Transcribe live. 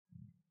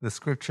The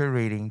scripture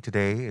reading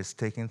today is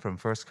taken from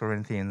 1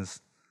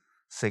 Corinthians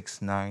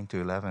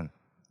 6:9-11.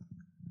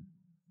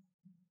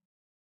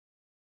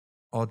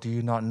 Or do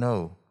you not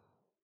know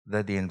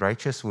that the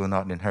unrighteous will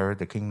not inherit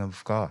the kingdom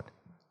of God?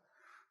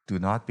 Do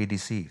not be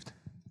deceived.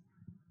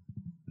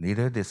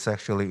 Neither the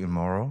sexually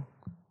immoral,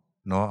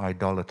 nor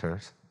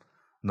idolaters,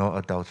 nor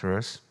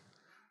adulterers,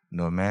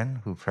 nor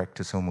men who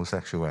practice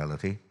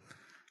homosexuality,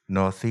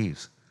 nor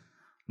thieves,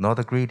 nor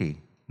the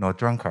greedy, nor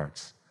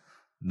drunkards,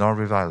 nor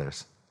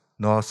revilers,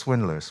 nor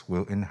swindlers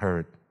will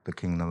inherit the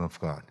kingdom of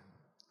God.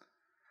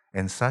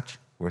 And such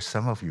were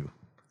some of you,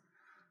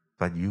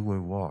 but you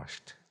were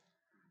washed,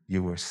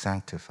 you were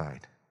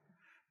sanctified,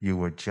 you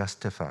were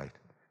justified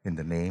in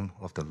the name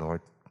of the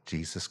Lord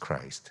Jesus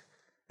Christ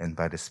and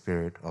by the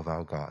Spirit of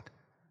our God.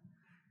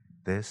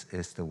 This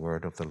is the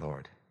word of the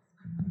Lord.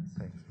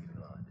 Thank you,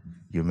 Lord.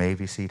 You may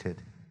be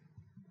seated.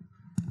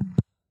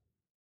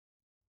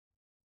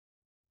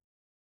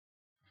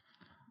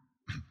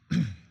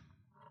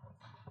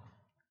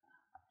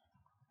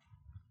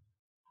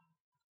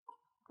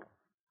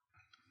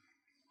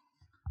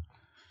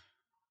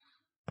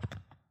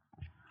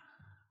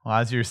 Well,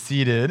 as you're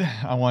seated,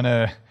 I want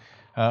to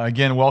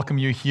again welcome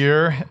you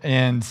here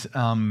and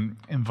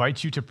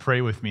invite you to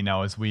pray with me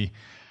now as we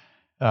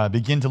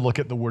begin to look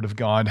at the Word of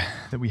God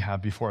that we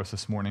have before us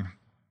this morning.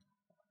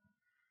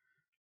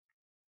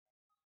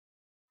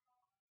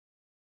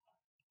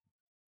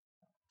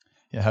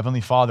 Yeah,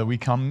 Heavenly Father, we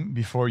come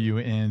before you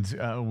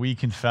and we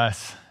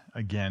confess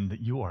again that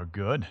you are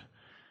good.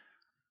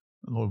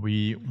 Lord,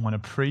 we want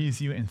to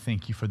praise you and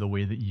thank you for the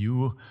way that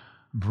you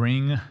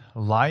bring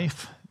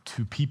life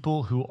to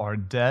people who are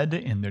dead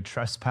in their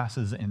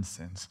trespasses and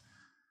sins.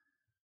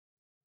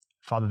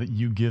 Father, that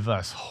you give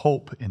us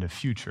hope in a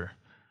future,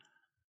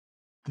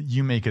 that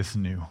you make us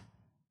new.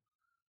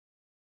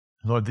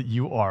 Lord, that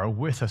you are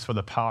with us for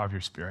the power of your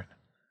Spirit.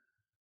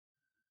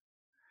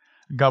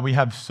 God, we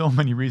have so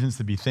many reasons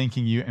to be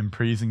thanking you and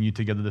praising you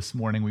together this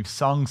morning. We've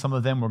sung some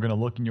of them. We're going to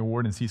look in your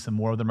word and see some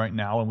more of them right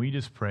now, and we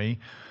just pray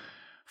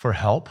for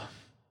help.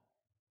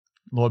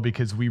 Lord,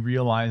 because we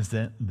realize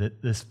that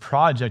this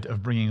project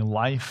of bringing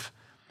life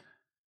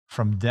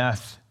from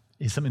death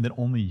is something that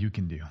only you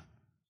can do.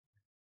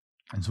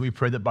 And so we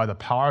pray that by the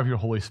power of your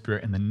Holy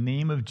Spirit, in the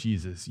name of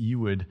Jesus, you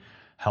would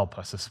help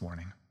us this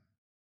morning.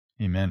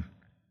 Amen.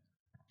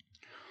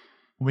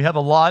 We have a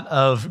lot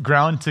of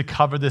ground to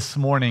cover this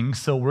morning,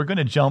 so we're going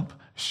to jump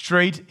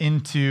straight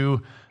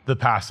into the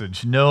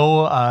passage.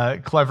 No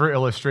clever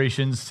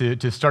illustrations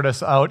to start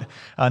us out.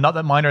 Not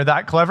that mine are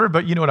that clever,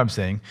 but you know what I'm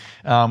saying.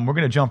 We're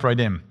going to jump right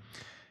in.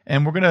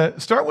 And we're going to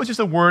start with just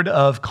a word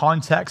of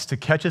context to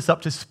catch us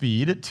up to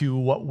speed to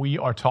what we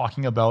are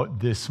talking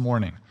about this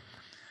morning.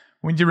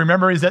 What we need to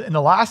remember is that in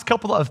the last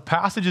couple of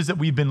passages that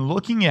we've been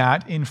looking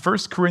at in 1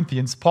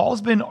 Corinthians,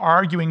 Paul's been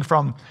arguing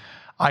from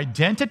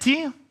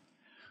identity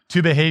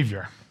to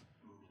behavior.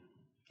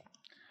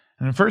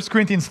 And in 1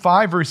 Corinthians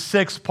 5, verse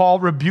 6, Paul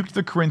rebuked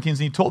the Corinthians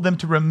and he told them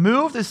to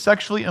remove the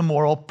sexually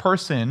immoral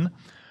person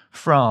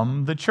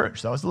from the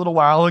church. That was a little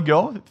while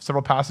ago,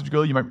 several passages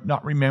ago, you might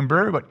not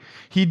remember, but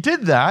he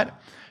did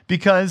that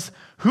because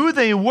who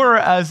they were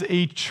as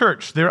a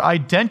church, their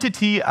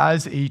identity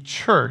as a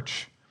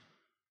church,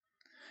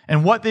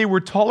 and what they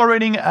were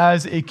tolerating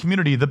as a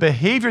community, the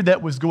behavior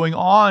that was going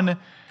on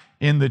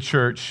in the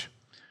church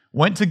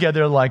went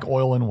together like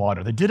oil and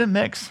water. They didn't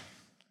mix.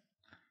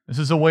 This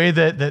is a way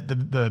that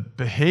the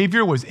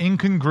behavior was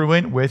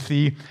incongruent with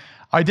the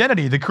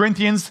identity. The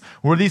Corinthians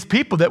were these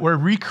people that were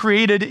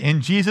recreated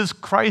in Jesus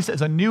Christ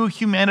as a new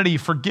humanity,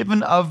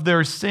 forgiven of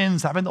their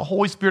sins, having the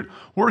Holy Spirit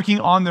working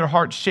on their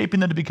hearts, shaping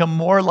them to become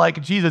more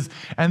like Jesus.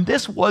 And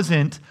this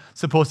wasn't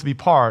supposed to be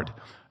part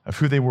of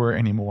who they were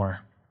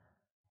anymore.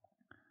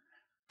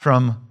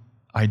 From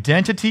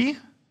identity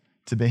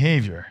to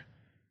behavior.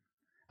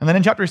 And then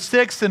in chapter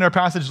 6, in our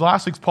passage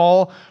last week,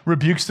 Paul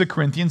rebukes the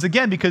Corinthians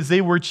again because they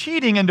were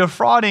cheating and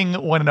defrauding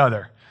one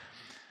another.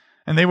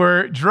 And they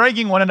were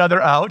dragging one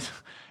another out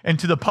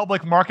into the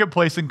public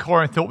marketplace in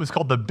Corinth, what was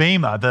called the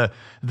bema,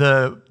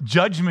 the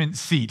judgment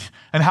seat,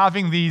 and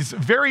having these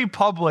very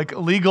public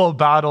legal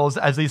battles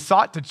as they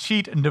sought to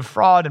cheat and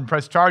defraud and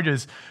press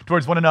charges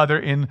towards one another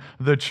in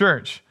the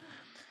church.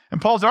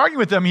 And Paul's arguing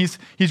with them. He's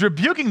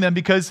rebuking them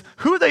because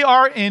who they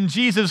are in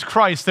Jesus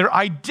Christ, their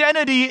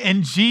identity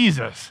in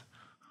Jesus,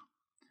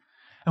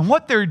 and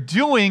what they're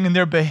doing in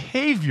their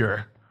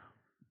behavior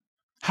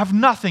have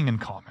nothing in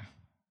common.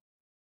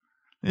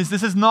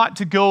 This is not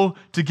to go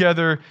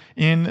together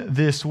in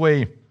this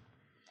way.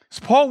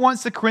 So Paul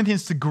wants the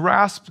Corinthians to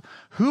grasp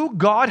who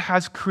God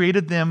has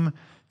created them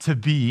to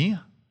be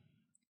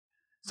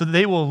so that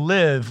they will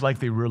live like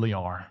they really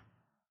are.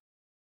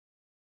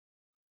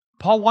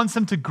 Paul wants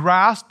them to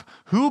grasp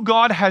who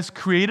God has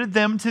created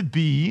them to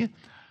be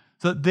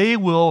so that they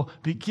will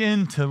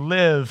begin to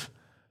live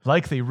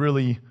like they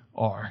really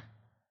are.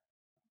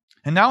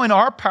 And now in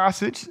our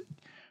passage,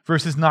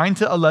 verses 9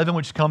 to 11,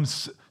 which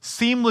comes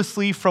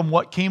seamlessly from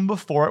what came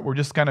before it, we're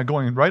just kind of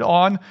going right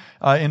on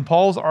in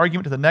Paul's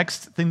argument to the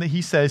next thing that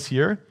he says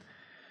here.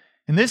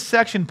 In this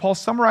section, Paul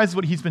summarizes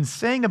what he's been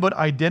saying about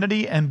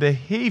identity and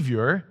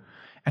behavior,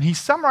 and he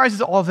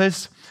summarizes all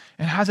this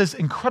and has this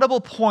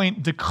incredible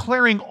point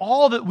declaring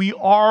all that we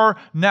are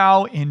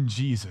now in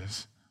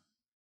Jesus.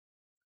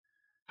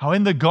 How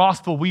in the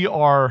gospel we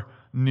are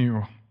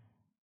new.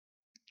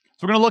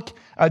 So we're going to look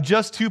at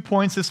just 2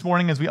 points this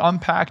morning as we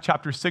unpack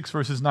chapter 6,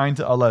 verses 9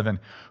 to 11.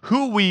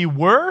 Who we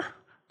were,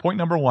 point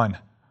number 1,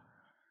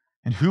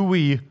 and who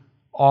we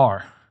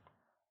are,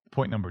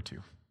 point number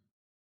 2.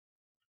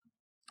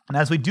 And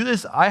as we do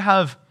this, I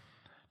have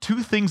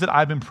 2 things that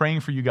I've been praying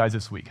for you guys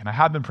this week, and I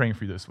have been praying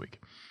for you this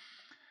week.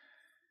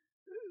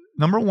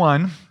 Number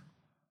 1,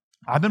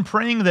 I've been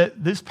praying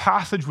that this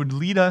passage would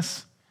lead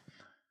us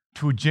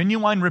to a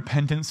genuine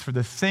repentance for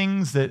the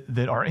things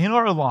that are in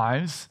our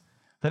lives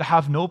that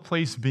have no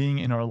place being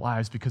in our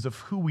lives because of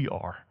who we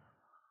are.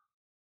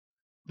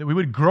 That we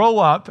would grow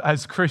up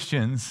as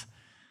Christians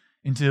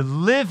into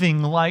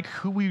living like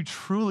who we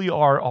truly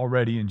are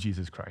already in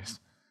Jesus Christ.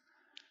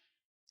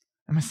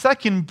 And my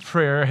second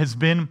prayer has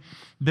been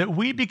that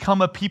we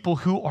become a people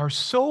who are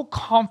so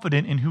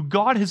confident in who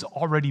God has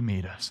already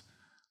made us.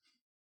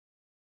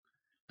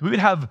 That we would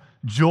have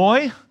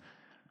joy,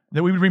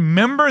 that we would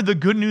remember the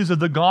good news of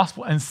the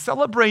gospel and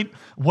celebrate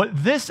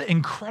what this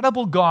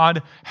incredible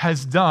God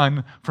has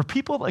done for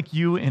people like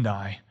you and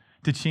I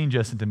to change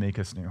us and to make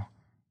us new.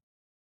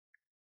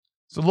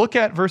 So look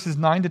at verses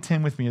 9 to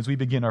 10 with me as we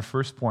begin our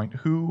first point,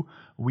 who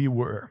we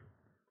were.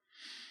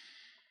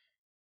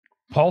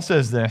 Paul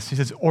says this, he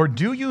says, "Or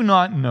do you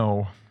not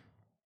know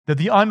that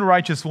the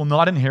unrighteous will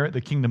not inherit the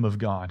kingdom of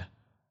God?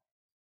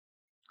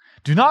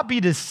 Do not be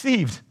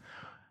deceived.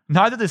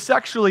 Neither the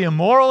sexually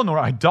immoral, nor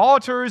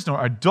idolaters,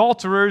 nor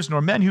adulterers,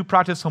 nor men who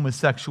practice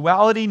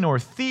homosexuality, nor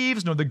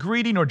thieves, nor the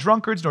greedy, nor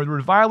drunkards, nor the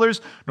revilers,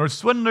 nor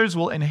swindlers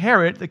will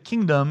inherit the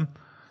kingdom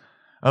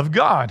of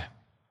God."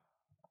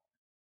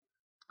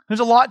 There's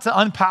a lot to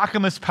unpack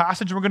in this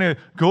passage. We're going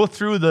to go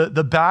through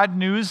the bad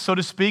news, so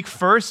to speak,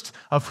 first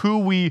of who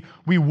we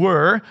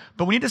were.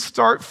 But we need to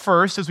start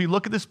first as we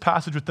look at this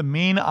passage with the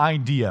main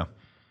idea.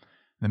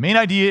 The main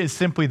idea is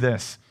simply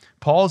this.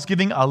 Paul's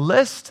giving a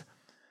list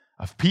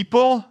of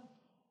people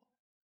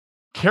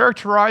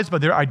characterized by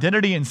their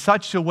identity in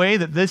such a way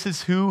that this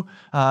is who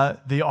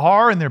they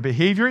are and their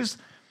behaviors.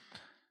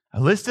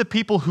 A list of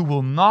people who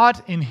will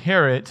not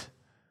inherit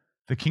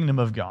the kingdom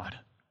of God.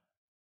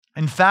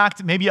 In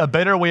fact, maybe a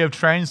better way of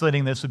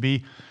translating this would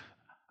be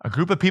a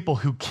group of people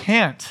who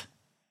can't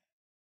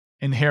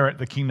inherit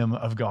the kingdom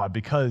of God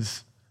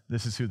because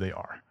this is who they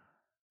are.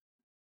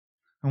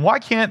 And why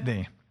can't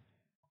they?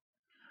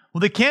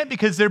 Well, they can't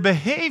because their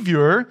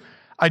behavior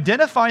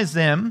identifies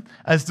them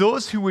as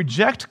those who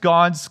reject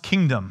God's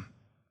kingdom.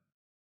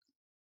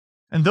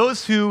 And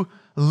those who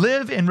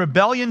live in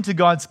rebellion to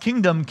God's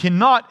kingdom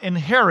cannot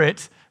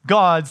inherit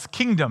God's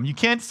kingdom. You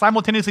can't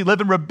simultaneously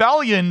live in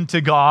rebellion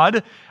to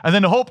God and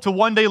then hope to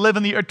one day live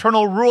in the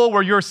eternal rule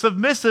where you're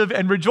submissive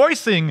and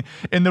rejoicing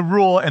in the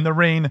rule and the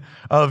reign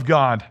of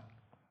God.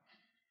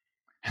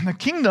 And the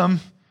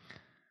kingdom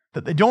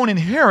that they don't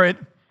inherit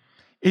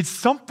is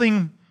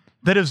something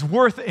that is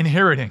worth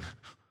inheriting.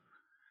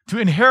 To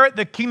inherit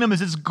the kingdom is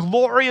this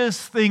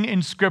glorious thing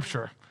in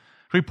Scripture.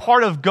 To be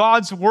part of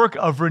God's work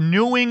of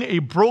renewing a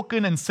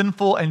broken and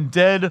sinful and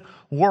dead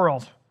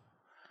world.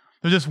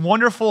 There's this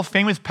wonderful,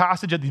 famous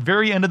passage at the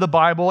very end of the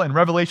Bible in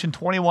Revelation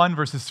 21,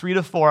 verses 3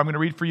 to 4. I'm going to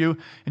read for you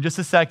in just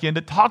a second.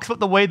 It talks about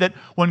the way that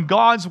when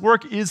God's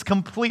work is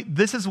complete,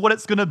 this is what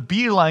it's going to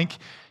be like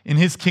in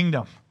his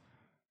kingdom.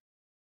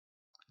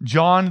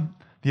 John,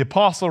 the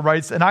apostle,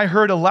 writes, "And I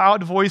heard a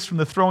loud voice from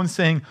the throne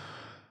saying,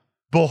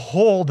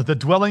 'Behold, the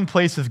dwelling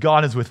place of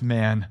God is with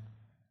man.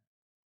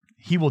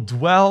 He will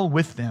dwell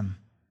with them,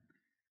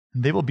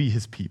 and they will be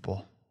his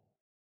people.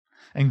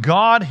 And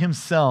God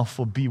himself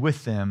will be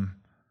with them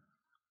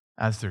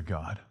as their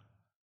God.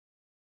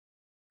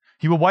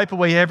 He will wipe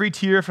away every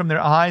tear from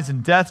their eyes,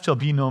 and death shall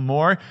be no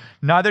more.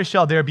 Neither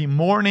shall there be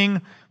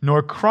mourning,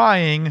 nor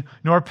crying,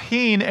 nor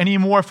pain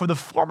anymore, for the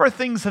former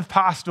things have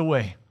passed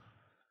away.'"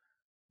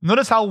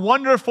 Notice how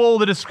wonderful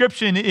the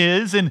description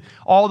is in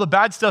all the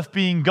bad stuff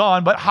being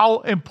gone, but how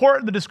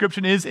important the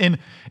description is in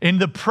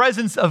the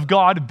presence of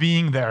God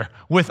being there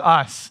with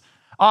us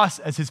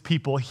as his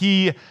people,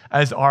 he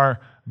as our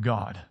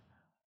God.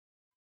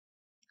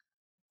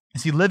 You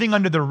see, living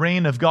under the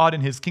reign of God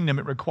in his kingdom,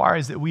 it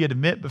requires that we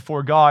admit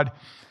before God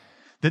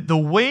that the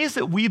ways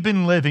that we've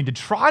been living to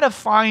try to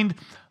find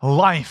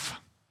life,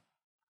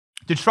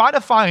 to try to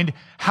find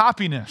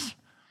happiness,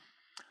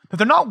 that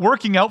they're not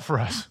working out for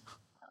us.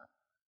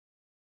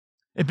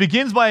 It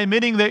begins by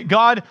admitting that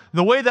God,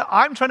 the way that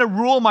I'm trying to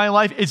rule my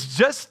life is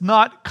just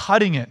not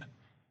cutting it.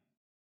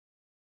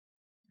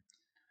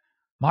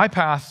 My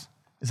path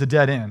is a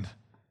dead end.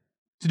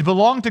 So to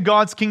belong to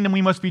God's kingdom,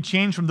 we must be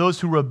changed from those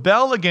who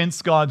rebel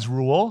against God's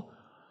rule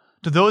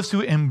to those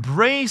who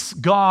embrace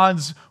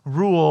God's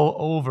rule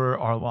over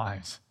our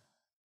lives.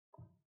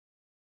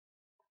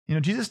 You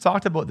know, Jesus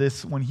talked about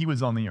this when he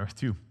was on the earth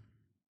too.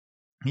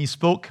 He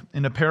spoke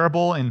in a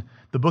parable in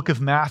the book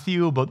of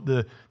Matthew about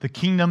the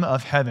kingdom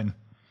of heaven.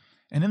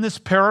 And in this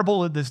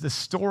parable, this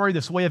story,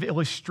 this way of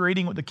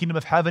illustrating what the kingdom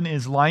of heaven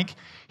is like,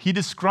 he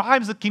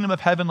describes the kingdom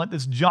of heaven like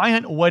this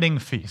giant wedding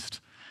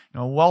feast.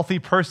 A wealthy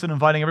person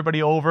inviting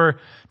everybody over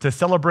to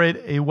celebrate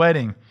a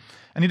wedding.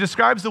 And he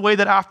describes the way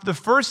that after the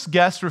first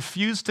guest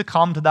refused to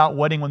come to that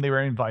wedding when they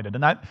were invited.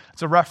 And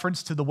that's a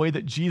reference to the way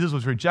that Jesus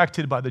was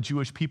rejected by the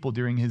Jewish people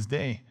during his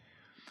day.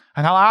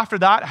 And how after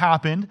that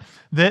happened,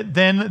 that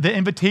then the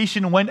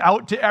invitation went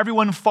out to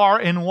everyone far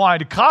and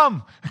wide.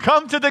 Come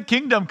to the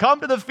kingdom,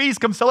 come to the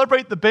feast, come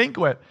celebrate the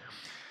banquet.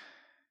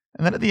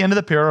 And then at the end of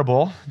the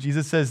parable,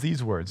 Jesus says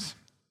these words,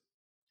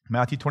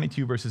 Matthew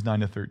 22, verses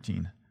 9 to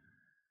 13.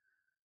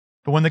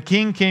 But when the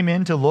king came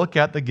in to look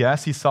at the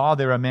guests, he saw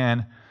there a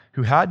man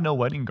who had no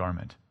wedding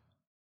garment.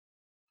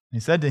 He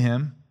said to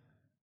him,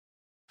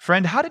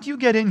 "Friend, how did you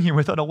get in here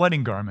without a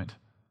wedding garment?"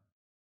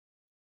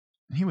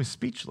 And he was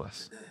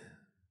speechless.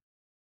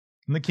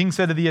 And the king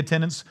said to the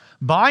attendants,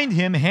 "Bind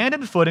him hand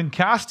and foot and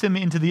cast him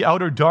into the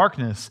outer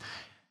darkness.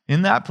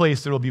 In that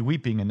place there will be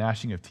weeping and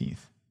gnashing of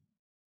teeth."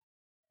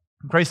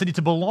 And Christ said,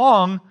 to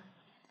belong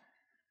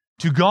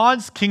to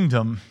God's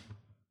kingdom,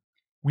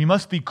 we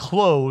must be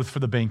clothed for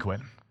the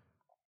banquet.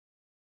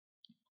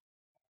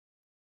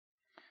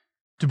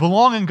 To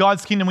belong in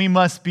God's kingdom, we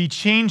must be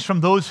changed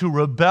from those who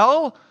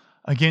rebel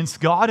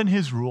against God and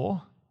his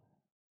rule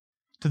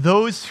to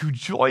those who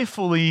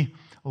joyfully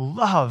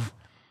love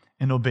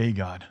and obey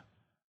God.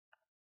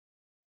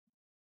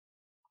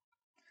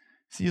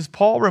 See, as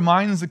Paul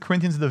reminds the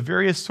Corinthians of the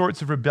various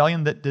sorts of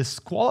rebellion that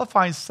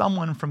disqualifies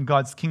someone from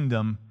God's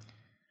kingdom,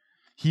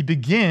 he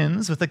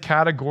begins with a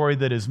category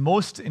that is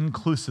most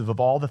inclusive of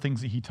all the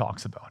things that he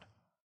talks about.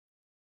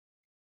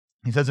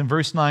 He says in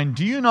verse 9,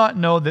 "Do you not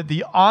know that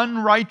the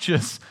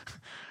unrighteous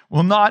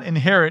will not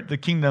inherit the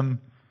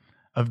kingdom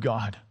of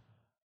God?"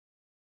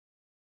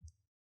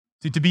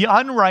 See, to be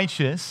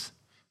unrighteous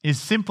is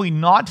simply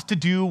not to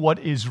do what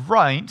is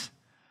right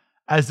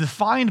as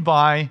defined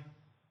by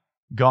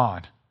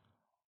God.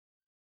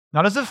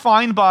 Not as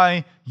defined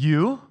by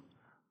you,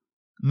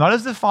 not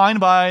as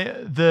defined by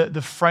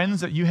the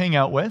friends that you hang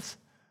out with,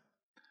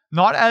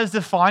 not as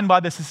defined by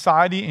the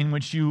society in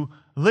which you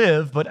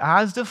live, but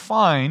as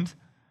defined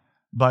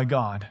by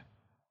God.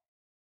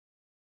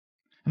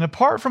 And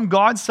apart from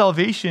God's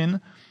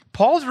salvation,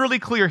 Paul's really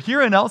clear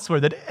here and elsewhere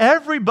that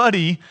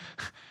everybody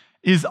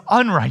is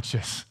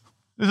unrighteous.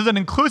 This is an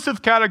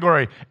inclusive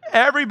category.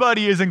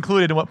 Everybody is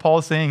included in what Paul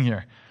is saying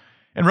here.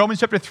 In Romans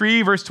chapter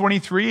 3, verse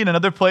 23, in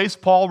another place,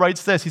 Paul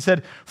writes this. He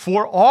said,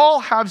 "For all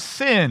have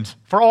sinned,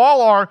 for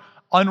all are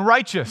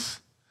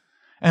unrighteous,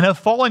 and have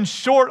fallen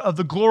short of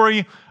the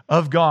glory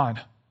of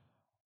God."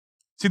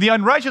 See, the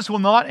unrighteous will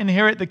not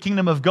inherit the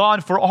kingdom of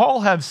God, for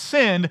all have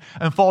sinned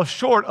and fall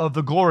short of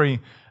the glory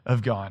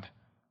of God.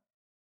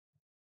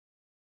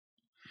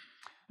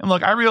 And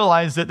look, I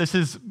realize that this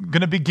is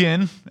going to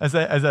begin as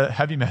a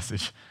heavy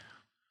message.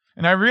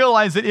 And I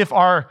realize that if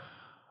our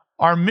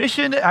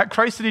mission at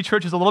Christ City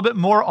Church is a little bit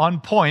more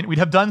on point, we'd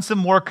have done some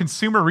more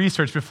consumer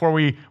research before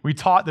we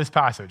taught this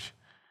passage.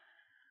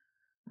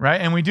 Right?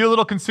 And we do a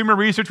little consumer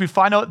research, we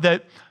find out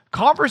that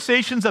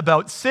conversations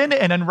about sin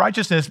and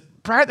unrighteousness,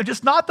 they're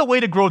just not the way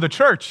to grow the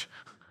church.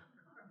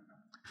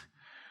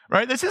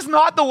 Right? This is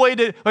not the way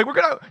to, you're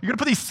gonna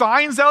put these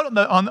signs out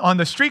on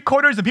the street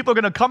corners and people are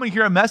gonna come and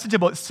hear a message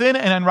about sin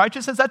and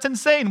unrighteousness. That's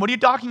insane. What are you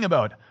talking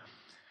about?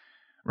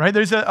 Right?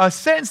 There's a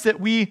sense that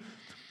we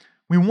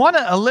want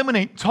to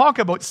eliminate talk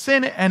about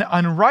sin and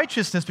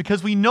unrighteousness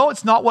because we know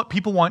it's not what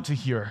people want to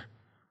hear.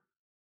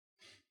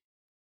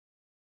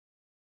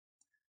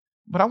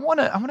 But I want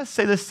to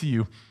say this to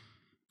you.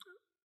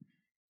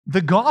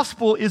 The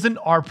gospel isn't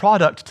our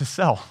product to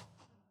sell.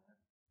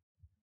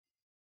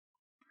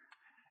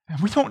 And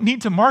we don't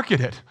need to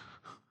market it.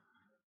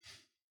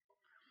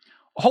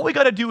 All we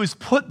got to do is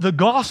put the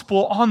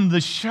gospel on the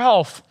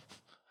shelf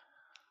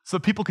so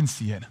people can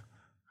see it.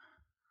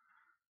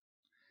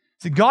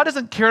 See, God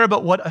doesn't care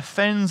about what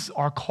offends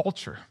our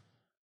culture.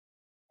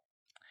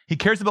 He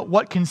cares about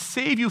what can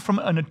save you from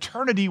an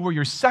eternity where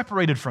you're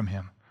separated from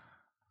him.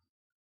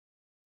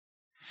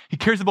 He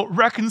cares about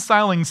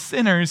reconciling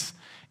sinners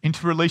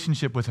into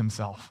relationship with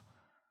himself.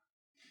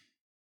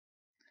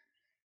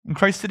 In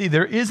Christ City,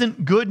 there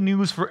isn't good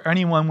news for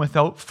anyone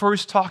without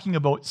first talking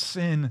about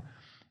sin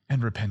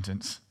and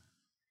repentance.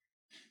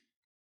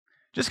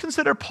 Just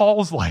consider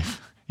Paul's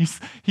life.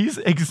 He's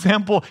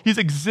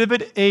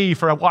exhibit A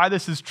for why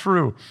this is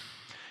true.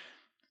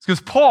 It's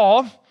because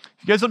Paul, if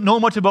you guys don't know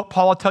much about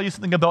Paul, I'll tell you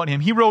something about him.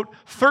 He wrote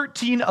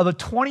 13 of the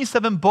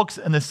 27 books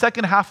in the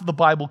second half of the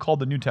Bible called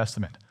the New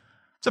Testament.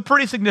 It's a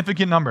pretty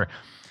significant number.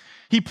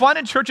 He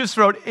planted churches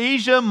throughout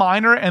Asia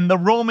Minor and the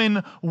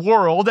Roman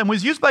world and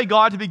was used by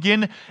God to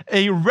begin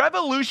a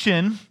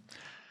revolution,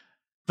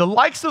 the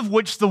likes of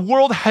which the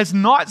world has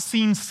not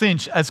seen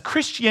since, as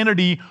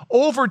Christianity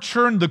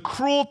overturned the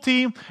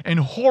cruelty and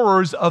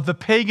horrors of the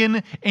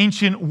pagan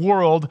ancient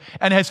world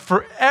and has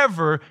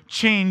forever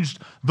changed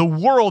the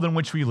world in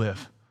which we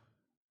live.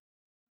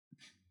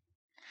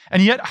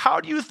 And yet, how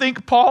do you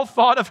think Paul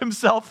thought of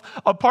himself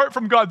apart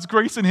from God's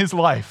grace in his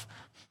life?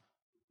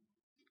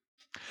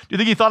 you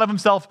think he thought of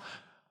himself,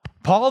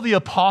 Paul the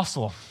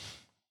apostle,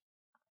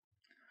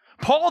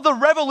 Paul the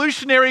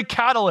revolutionary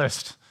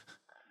catalyst,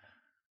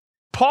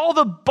 Paul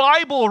the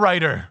Bible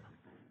writer?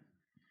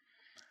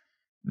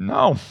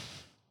 No.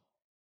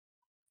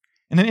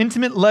 In an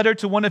intimate letter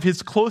to one of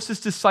his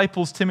closest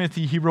disciples,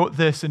 Timothy, he wrote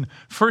this in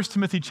 1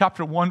 Timothy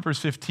chapter 1, verse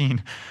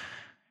 15.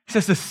 He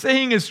says, the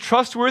saying is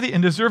trustworthy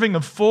and deserving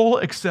of full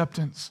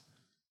acceptance,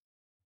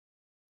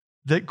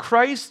 that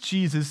Christ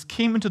Jesus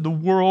came into the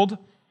world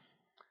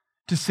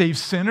to save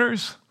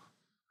sinners,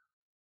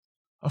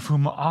 of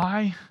whom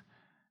I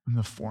am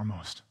the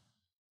foremost.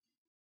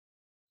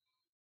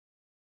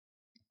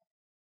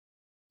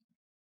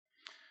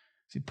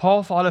 See,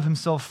 Paul thought of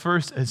himself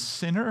first as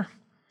sinner,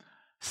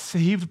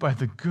 saved by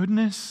the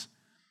goodness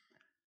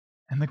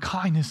and the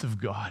kindness of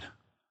God.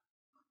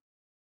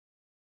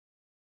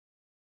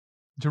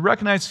 To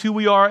recognize who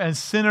we are as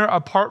sinner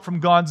apart from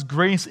God's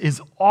grace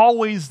is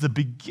always the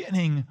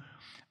beginning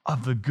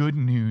of the good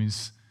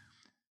news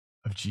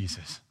of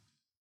Jesus.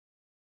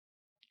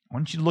 I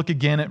want you to look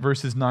again at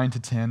verses 9 to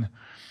 10.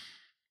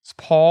 As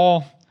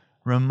Paul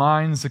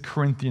reminds the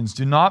Corinthians,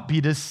 do not be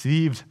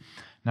deceived.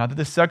 Neither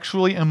the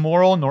sexually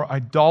immoral, nor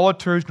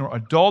idolaters, nor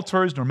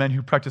adulterers, nor men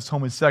who practice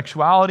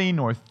homosexuality,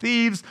 nor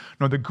thieves,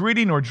 nor the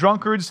greedy, nor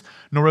drunkards,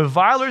 nor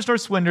revilers, nor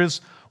swindlers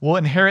will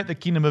inherit the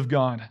kingdom of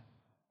God.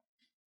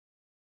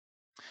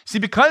 See,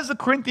 because the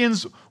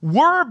Corinthians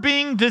were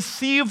being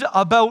deceived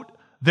about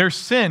their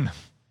sin,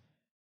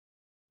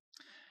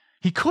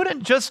 he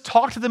couldn't just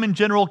talk to them in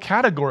general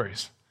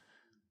categories.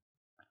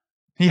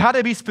 He had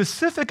to be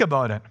specific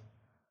about it,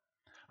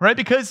 right?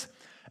 Because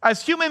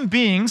as human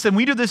beings, and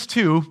we do this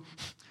too,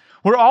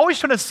 we're always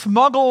trying to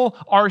smuggle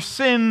our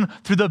sin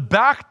through the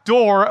back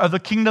door of the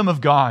kingdom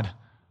of God.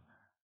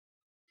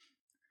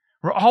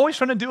 We're always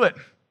trying to do it.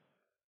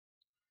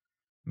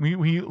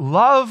 We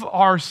love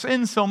our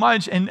sin so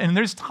much, and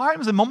there's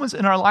times and moments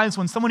in our lives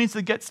when someone needs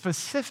to get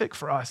specific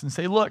for us and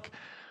say, look,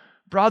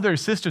 brother,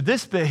 sister,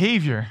 this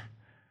behavior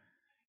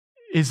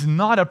is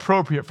not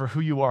appropriate for who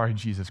you are in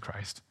Jesus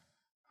Christ.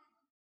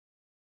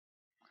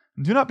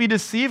 Do not be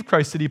deceived,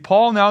 Christ said.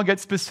 Paul now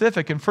gets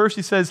specific. And first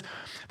he says,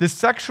 the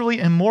sexually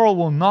immoral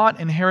will not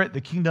inherit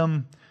the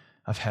kingdom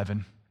of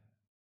heaven.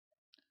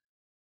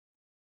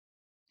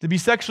 To be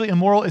sexually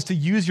immoral is to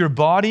use your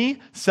body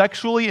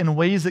sexually in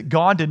ways that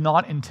God did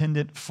not intend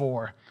it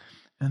for.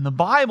 And the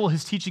Bible,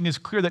 his teaching is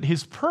clear that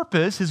his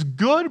purpose, his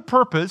good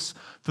purpose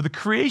for the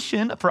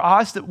creation, for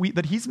us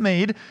that he's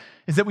made,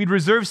 is that we'd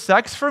reserve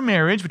sex for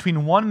marriage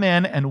between one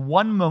man and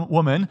one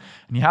woman,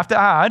 and you have to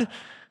add,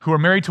 who are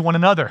married to one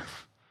another.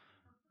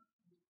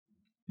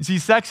 You see,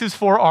 sex is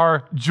for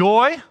our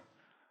joy,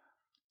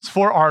 it's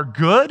for our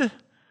good.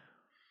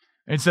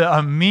 It's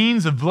a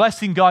means of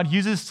blessing God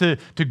uses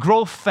to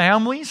grow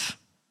families,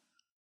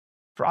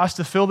 for us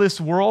to fill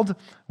this world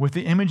with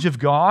the image of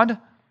God.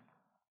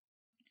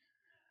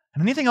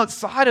 And anything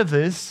outside of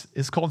this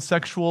is called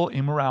sexual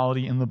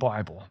immorality in the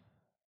Bible.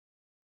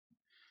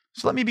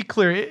 So let me be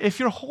clear. If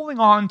you're holding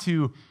on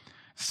to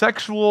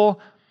sexual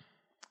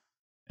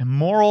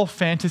immoral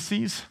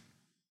fantasies,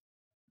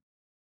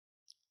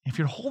 if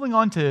you're holding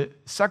on to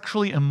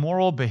sexually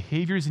immoral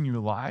behaviors in your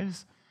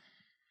lives,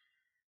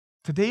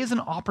 today is an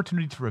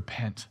opportunity to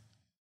repent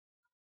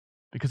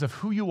because of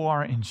who you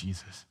are in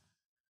Jesus.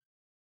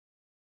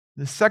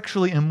 The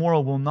sexually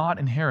immoral will not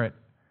inherit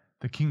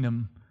the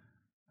kingdom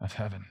of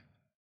heaven.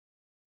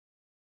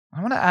 I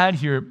want to add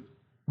here,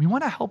 we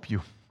want to help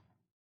you.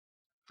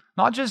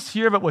 Not just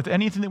here, but with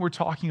anything that we're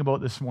talking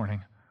about this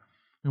morning.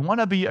 We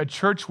want to be a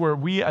church where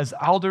we as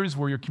elders,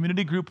 where your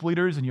community group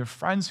leaders and your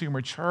friends who are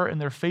mature in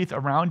their faith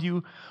around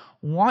you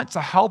want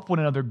to help one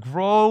another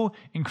grow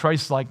in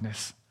Christ's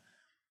likeness.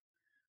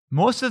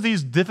 Most of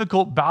these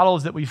difficult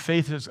battles that we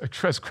face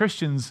as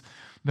Christians,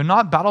 they're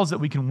not battles that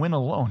we can win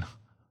alone.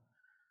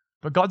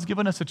 But God's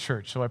given us a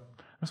church, so I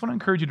just want to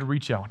encourage you to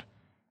reach out.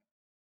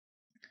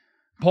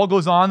 Paul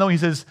goes on, though, he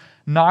says,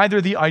 neither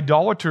the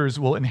idolaters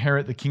will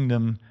inherit the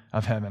kingdom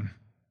of heaven.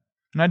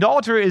 An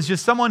idolater is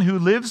just someone who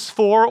lives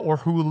for or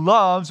who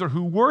loves or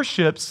who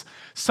worships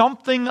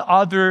something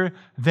other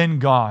than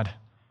God.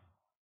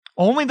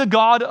 Only the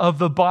God of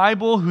the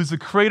Bible, who's the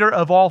creator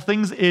of all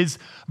things, is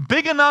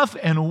big enough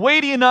and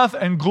weighty enough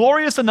and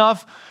glorious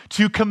enough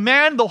to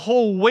command the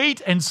whole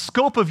weight and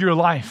scope of your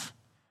life.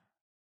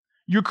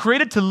 You're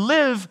created to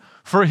live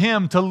for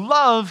him, to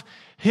love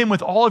him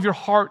with all of your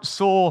heart,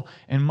 soul,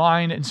 and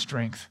mind and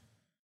strength.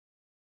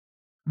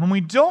 When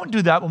we don't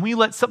do that, when we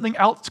let something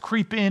else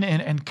creep in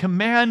and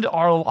command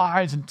our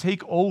lives and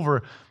take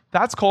over,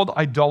 that's called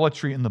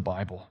idolatry in the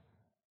Bible.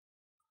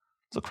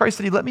 So Christ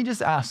said, let me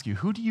just ask you,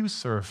 who do you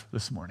serve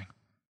this morning?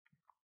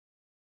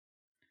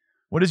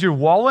 What does your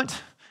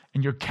wallet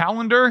and your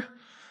calendar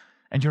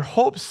and your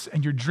hopes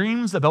and your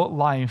dreams about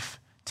life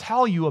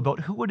tell you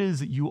about who it is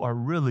that you are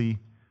really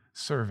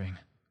serving?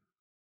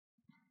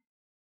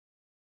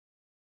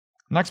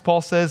 Next,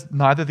 Paul says,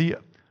 neither the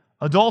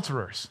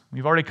adulterers.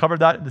 We've already covered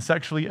that in the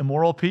sexually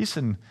immoral piece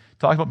and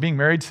talked about being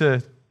married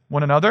to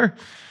one another.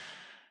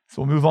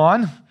 So we'll move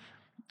on.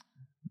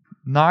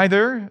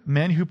 neither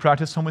men who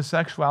practice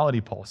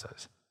homosexuality, Paul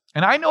says.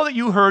 And I know that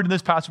you heard in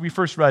this passage, we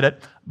first read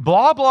it,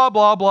 blah, blah,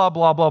 blah, blah,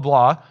 blah, blah,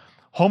 blah,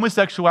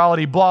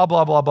 homosexuality, blah,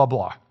 blah, blah, blah,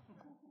 blah.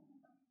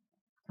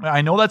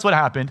 I know that's what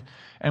happened,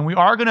 and we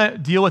are going to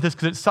deal with this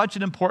because it's such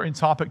an important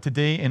topic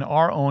today in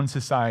our own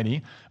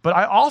society. But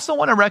I also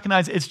want to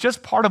recognize it's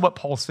just part of what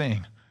Paul's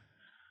saying.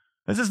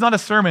 This is not a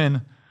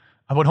sermon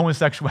about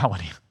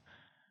homosexuality,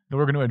 that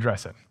we're going to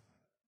address it.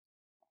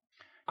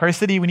 Christ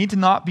City, we need to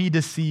not be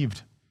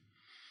deceived.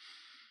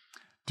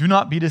 Do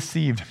not be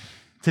deceived.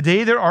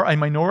 Today there are a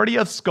minority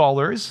of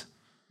scholars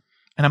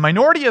and a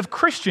minority of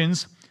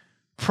Christians,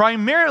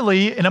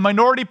 primarily in a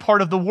minority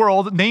part of the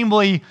world,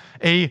 namely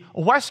a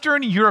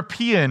Western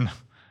European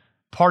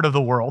part of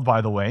the world,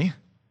 by the way,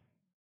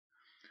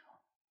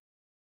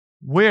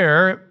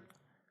 where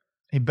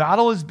a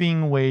battle is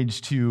being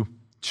waged to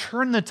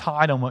turn the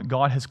tide on what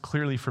God has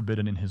clearly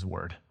forbidden in His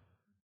Word.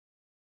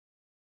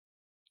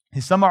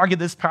 Some argue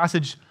this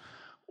passage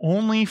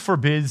only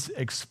forbids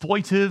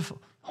exploitive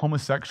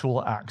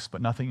homosexual acts,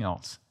 but nothing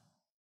else.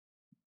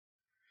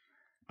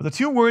 But the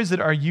two words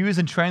that are used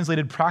and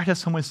translated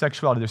practice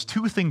homosexuality, there's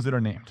two things that are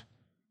named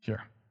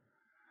here.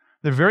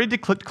 They're very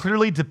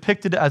clearly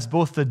depicted as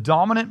both the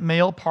dominant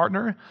male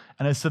partner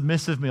and a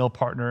submissive male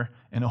partner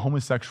in a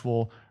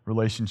homosexual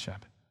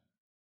relationship.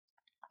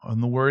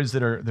 And the words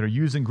that are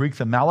used in Greek,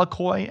 the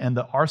malakoi and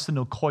the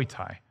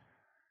arsenokoitai.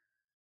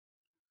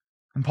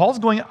 And Paul's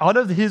going out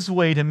of his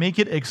way to make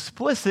it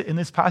explicit in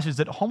this passage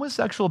that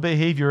homosexual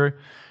behavior,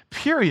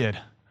 period,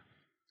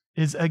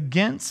 is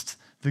against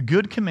the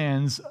good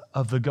commands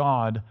of the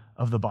God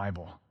of the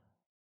Bible.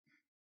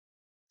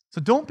 So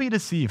don't be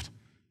deceived.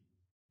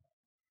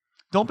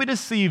 Don't be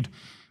deceived.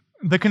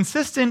 The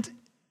consistent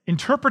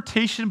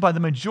interpretation by the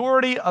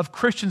majority of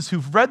Christians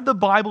who've read the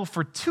Bible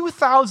for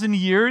 2,000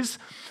 years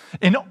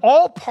in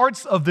all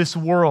parts of this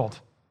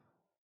world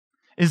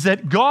is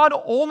that God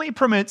only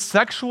permits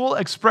sexual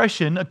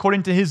expression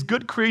according to His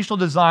good creational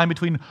design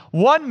between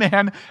one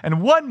man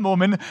and one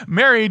woman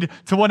married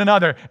to one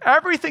another.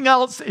 Everything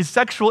else is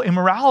sexual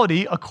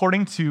immorality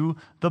according to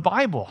the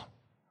Bible.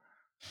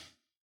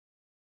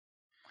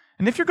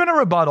 And if you're going to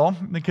rebuttal,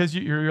 because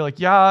you're like,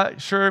 yeah,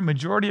 sure,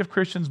 majority of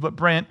Christians, but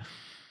Brent,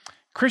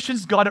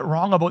 Christians got it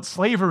wrong about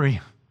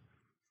slavery.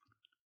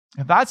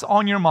 If that's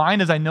on your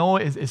mind, as I know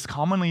is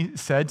commonly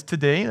said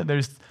today,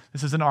 this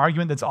is an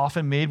argument that's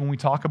often made when we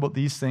talk about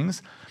these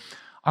things,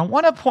 I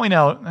want to point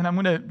out, and I'm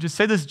going to just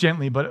say this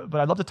gently, but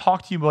I'd love to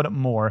talk to you about it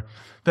more,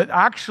 that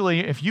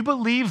actually, if you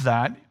believe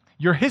that,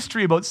 your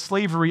history about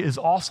slavery is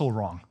also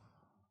wrong.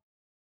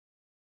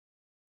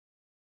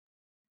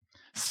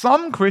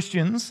 Some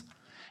Christians,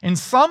 in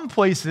some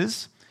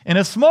places, in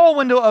a small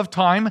window of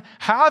time,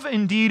 have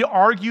indeed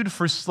argued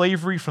for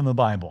slavery from the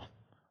Bible,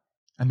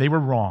 and they were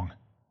wrong.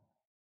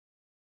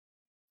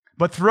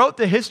 But throughout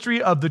the history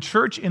of the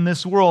church in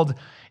this world,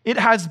 it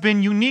has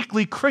been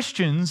uniquely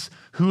Christians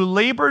who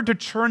labored to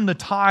turn the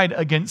tide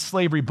against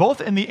slavery,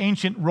 both in the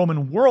ancient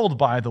Roman world,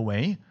 by the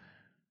way, and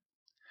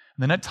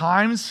then at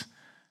times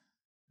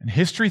in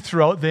history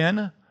throughout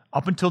then,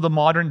 up until the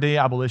modern day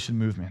abolition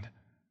movement.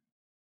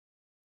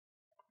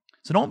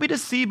 So don't be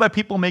deceived by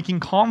people making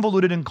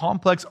convoluted and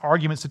complex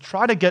arguments to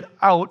try to get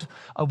out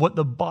of what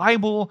the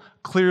Bible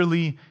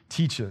clearly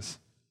teaches.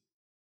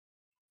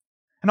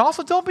 And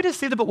also, don't be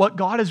deceived about what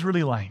God is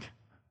really like.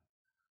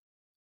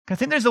 I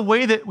think there's a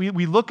way that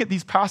we look at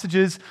these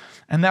passages,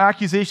 and the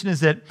accusation is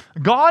that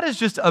God is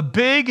just a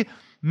big,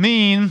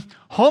 mean,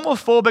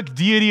 homophobic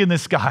deity in the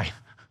sky.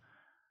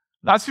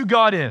 That's who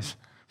God is.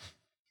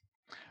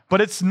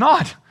 But it's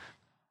not.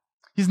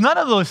 He's none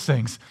of those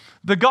things.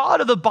 The God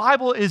of the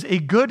Bible is a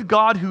good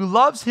God who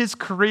loves His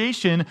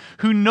creation,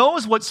 who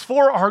knows what's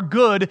for our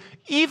good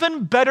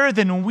even better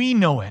than we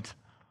know it.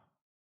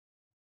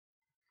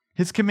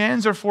 His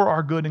commands are for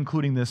our good,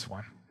 including this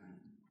one.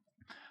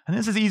 And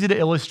this is easy to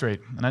illustrate.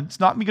 And it's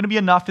not going to be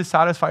enough to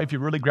satisfy if you're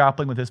really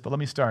grappling with this, but let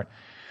me start.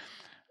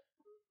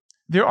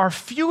 There are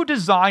few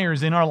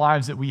desires in our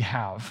lives that we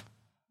have,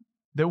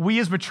 that we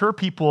as mature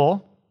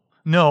people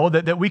know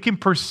that we can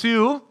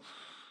pursue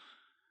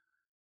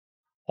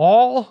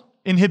all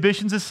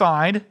inhibitions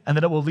aside, and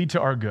that it will lead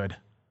to our good.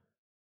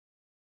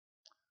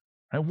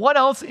 Right? What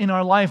else in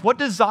our life, what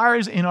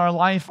desires in our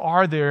life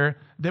are there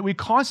that we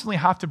constantly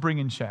have to bring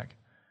in check?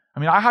 I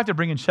mean, I have to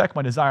bring in check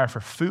my desire for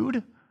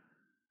food,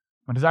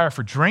 my desire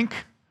for drink,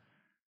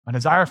 my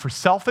desire for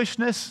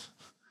selfishness,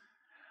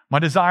 my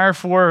desire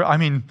for,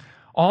 on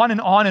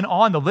and on and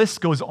on, the list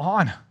goes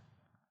on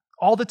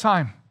all the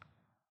time.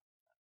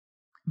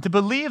 To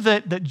believe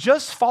that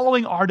just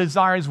following our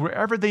desires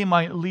wherever they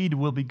might lead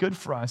will be good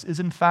for us is,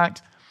 in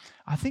fact,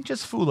 I think,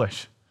 just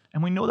foolish.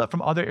 And we know that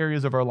from other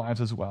areas of our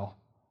lives as well.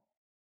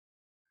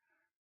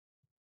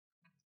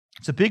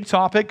 It's a big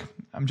topic.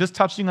 I'm just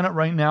touching on it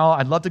right now.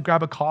 I'd love to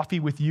grab a coffee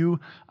with you.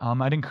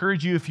 I'd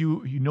encourage you, if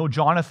you know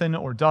Jonathan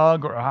or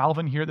Doug or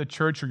Alvin here at the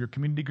church or your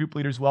community group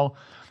leaders well,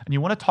 and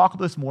you want to talk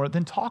about this more,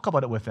 then talk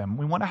about it with them.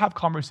 We want to have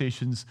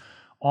conversations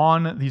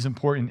on these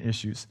important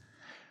issues.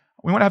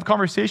 We want to have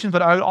conversations,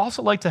 but I would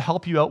also like to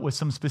help you out with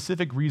some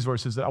specific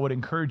resources that I would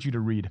encourage you to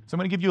read. So I'm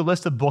going to give you a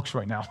list of books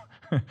right now.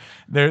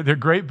 They're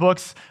great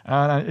books.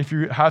 If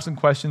you have some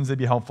questions, they'd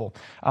be helpful.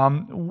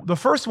 The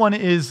first one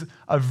is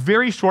a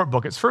very short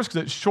book. It's first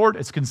because it's short,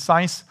 it's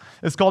concise.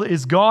 It's called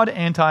Is God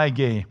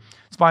Anti-Gay?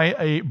 It's by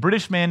a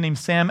British man named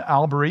Sam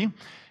Albury.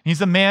 He's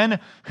a man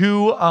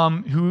who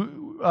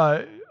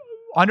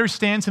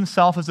understands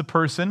himself as a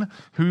person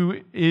who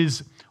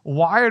is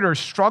wired or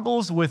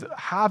struggles with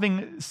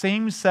having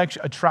same-sex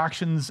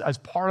attractions as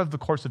part of the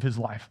course of his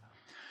life.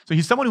 So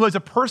he's someone who has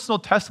a personal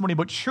testimony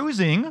about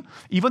choosing,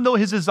 even though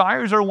his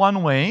desires are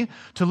one way,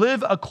 to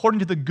live according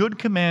to the good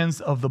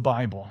commands of the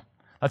Bible.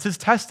 That's his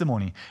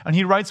testimony. And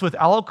he writes with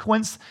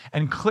eloquence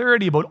and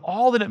clarity about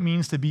all that it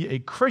means to be a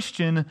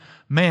Christian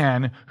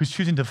man who's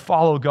choosing to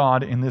follow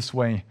God in this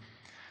way.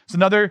 It's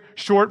another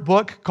short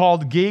book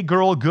called Gay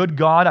Girl, Good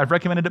God. I've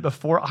recommended it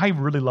before. I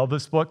really love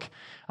this book.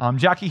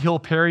 Jackie Hill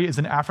Perry is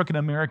an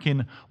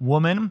African-American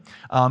woman,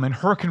 and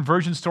her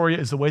conversion story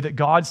is the way that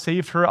God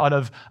saved her out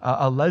of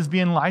a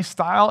lesbian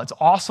lifestyle. It's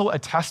also a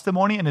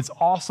testimony, and it's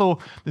also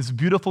this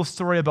beautiful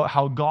story about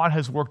how God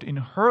has worked in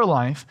her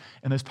life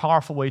in this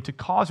powerful way to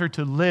cause her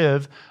to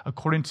live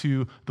according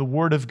to the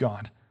Word of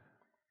God.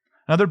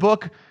 Another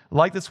book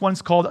like this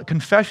one's called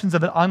Confessions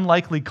of an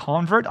Unlikely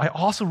Convert. I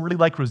also really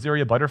like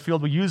Rosaria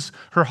Butterfield. We use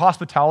her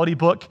hospitality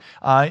book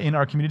in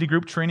our community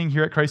group training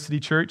here at Christ City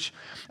Church.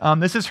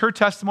 This is her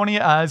testimony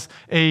as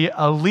an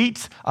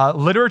elite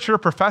literature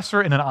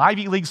professor in an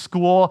Ivy League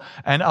school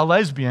and a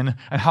lesbian,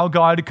 and how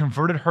God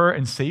converted her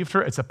and saved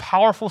her. It's a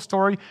powerful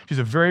story. She's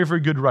a very, very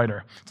good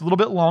writer. It's a little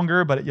bit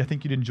longer, but I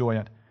think you'd enjoy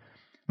it.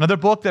 Another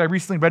book that I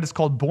recently read is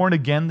called Born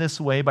Again This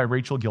Way by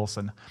Rachel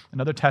Gilson.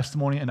 Another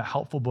testimony and a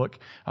helpful book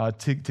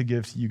to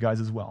give to you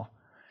guys as well.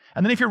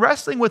 And then if you're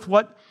wrestling with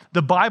what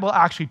the Bible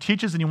actually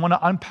teaches and you want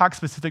to unpack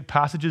specific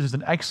passages, there's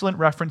an excellent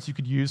reference you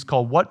could use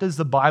called What Does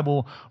the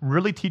Bible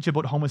Really Teach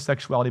About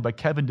Homosexuality by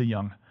Kevin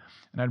DeYoung.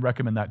 And I'd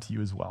recommend that to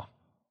you as well.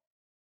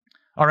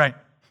 All right.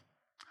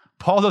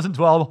 Paul doesn't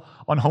dwell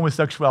on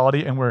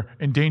homosexuality, and we're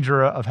in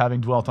danger of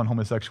having dwelt on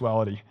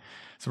homosexuality.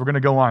 So we're going to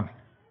go on.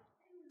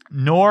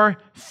 Nor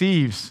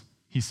thieves,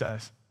 he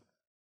says.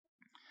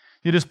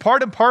 It is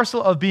part and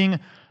parcel of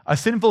being a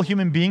sinful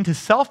human being to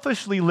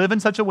selfishly live in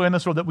such a way in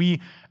this world that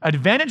we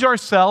advantage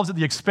ourselves at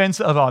the expense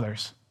of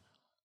others.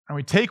 And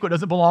we take what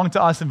doesn't belong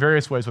to us in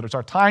various ways, whether it's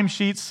our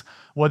timesheets,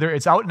 whether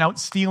it's out and out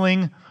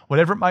stealing,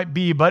 whatever it might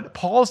be. But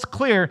Paul's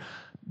clear,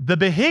 the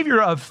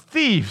behavior of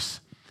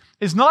thieves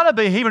is not a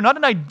behavior, not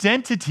an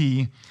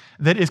identity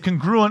that is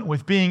congruent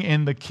with being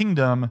in the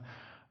kingdom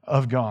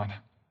of God.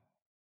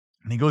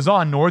 And he goes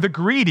on, nor the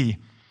greedy.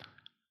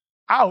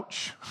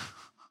 Ouch.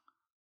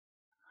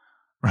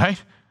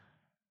 Right?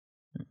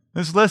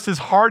 This list is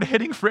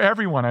hard-hitting for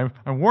everyone.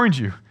 I warned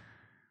you.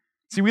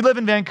 See, we live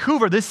in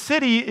Vancouver. This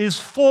city is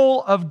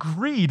full of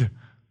greed.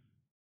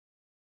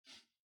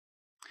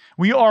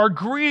 We are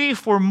greedy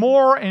for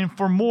more and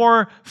for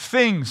more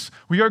things.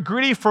 We are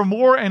greedy for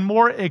more and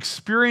more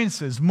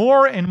experiences,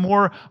 more and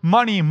more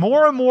money,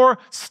 more and more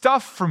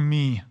stuff from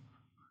me.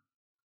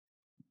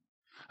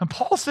 And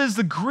Paul says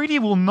the greedy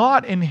will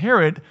not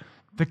inherit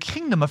the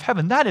kingdom of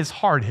heaven. That is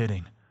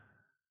hard-hitting.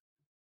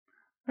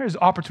 There's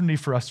opportunity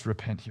for us to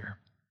repent here.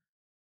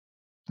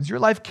 Is your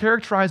life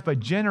characterized by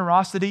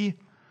generosity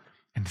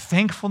and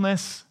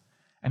thankfulness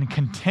and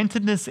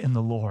contentedness in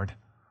the Lord?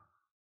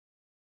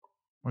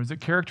 Or is it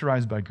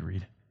characterized by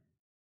greed?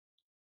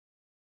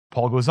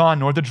 Paul goes on,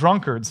 nor the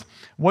drunkards.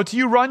 What do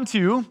you run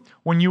to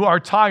when you are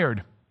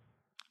tired?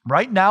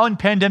 Right now in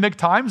pandemic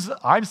times,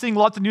 I'm seeing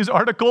lots of news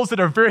articles that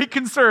are very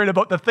concerned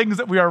about the things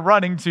that we are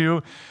running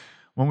to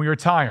when we are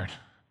tired,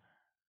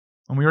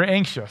 when we are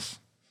anxious.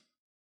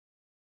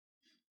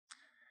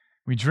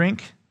 We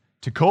drink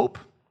to cope,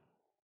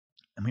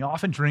 and we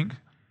often drink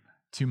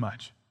too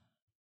much.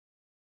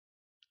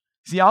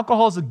 See,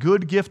 alcohol is a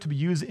good gift to be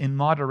used in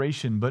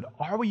moderation, but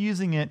are we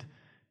using it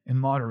in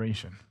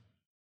moderation?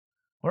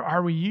 Or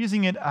are we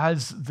using it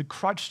as the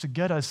crutch to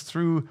get us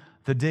through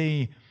the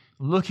day,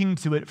 looking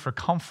to it for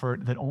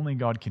comfort that only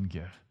God can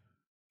give?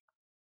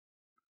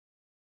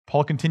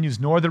 Paul continues,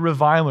 nor the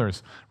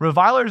revilers.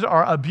 Revilers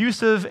are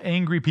abusive,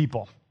 angry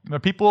people. They're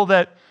people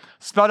that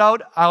spout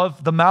out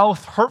of the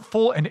mouth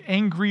hurtful and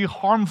angry,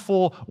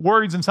 harmful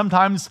words, and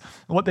sometimes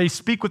what they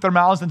speak with their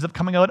mouths ends up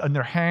coming out in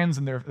their hands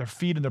and their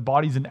feet and their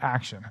bodies in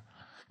action.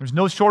 There's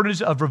no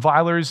shortage of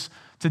revilers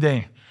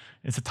today.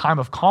 It's a time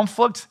of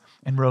conflict,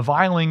 and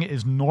reviling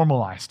is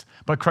normalized.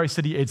 But Christ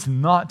City, it's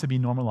not to be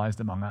normalized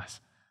among us.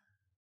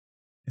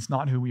 It's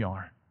not who we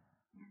are.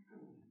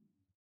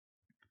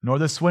 Nor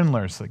the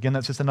swindlers. Again,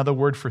 that's just another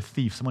word for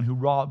thief, someone who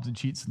robs and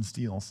cheats and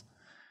steals.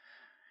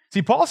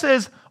 See, Paul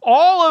says,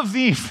 all of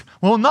these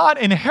will not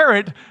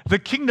inherit the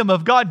kingdom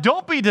of God.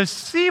 Don't be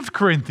deceived,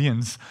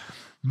 Corinthians.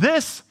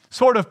 This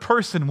sort of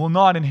person will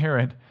not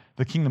inherit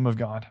the kingdom of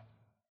God.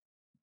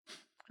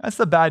 That's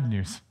the bad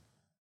news.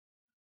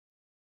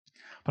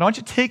 But I want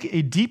you to take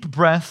a deep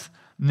breath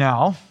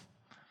now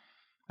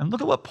and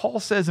look at what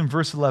Paul says in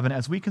verse 11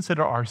 as we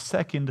consider our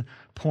second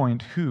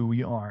point, who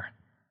we are.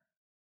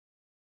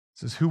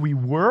 This is who we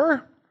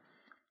were.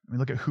 We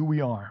look at who we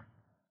are.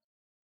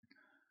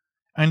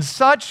 And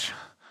such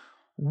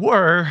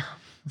were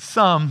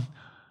some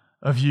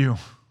of you.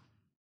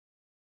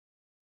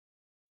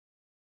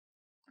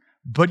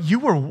 But you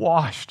were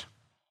washed.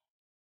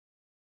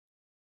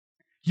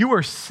 You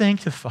were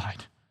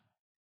sanctified.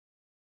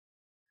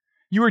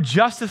 You were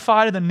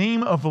justified in the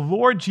name of the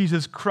Lord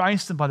Jesus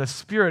Christ and by the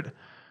Spirit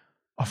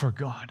of our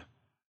God.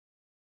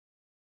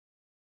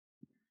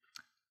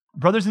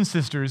 Brothers and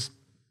sisters,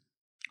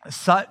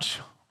 such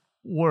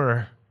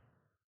were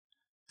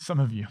some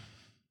of you.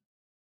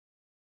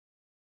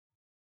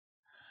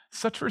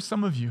 Such were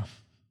some of you.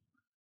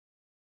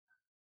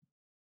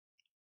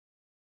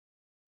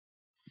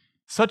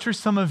 Such are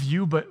some of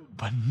you, but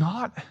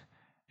not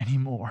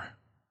anymore.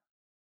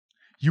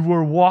 You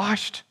were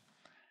washed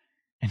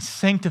and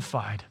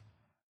sanctified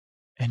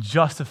and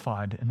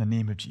justified in the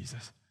name of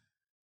Jesus.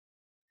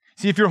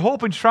 See, if your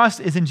hope and trust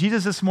is in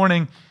Jesus this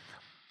morning,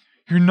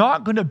 you're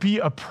not going to be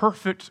a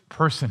perfect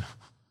person.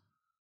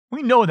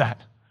 We know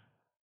that.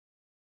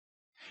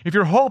 If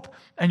your hope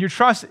and your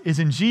trust is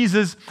in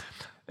Jesus,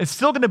 it's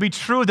still going to be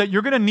true that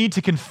you're going to need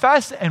to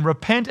confess and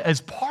repent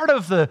as part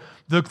of the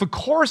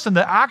course and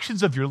the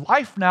actions of your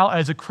life now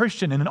as a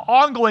Christian in an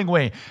ongoing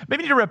way.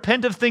 Maybe you need to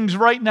repent of things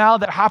right now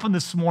that happened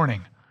this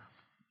morning.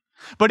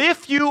 But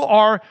if you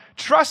are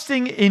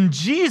trusting in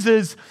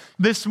Jesus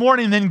this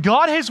morning, then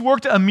God has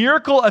worked a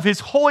miracle of His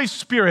Holy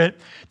Spirit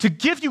to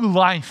give you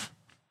life,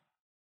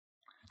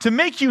 to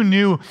make you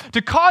new,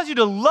 to cause you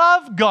to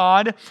love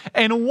God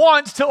and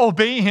want to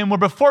obey Him where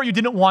before you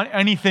didn't want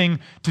anything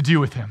to do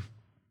with Him.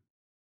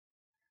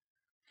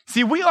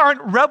 See, we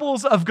aren't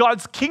rebels of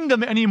God's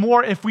kingdom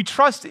anymore if we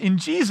trust in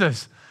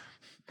Jesus.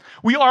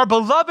 We are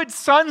beloved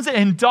sons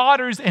and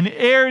daughters and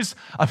heirs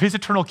of His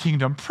eternal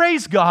kingdom.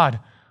 Praise God.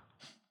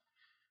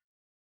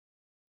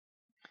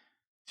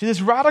 See,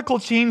 this radical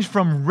change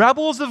from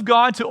rebels of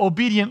God to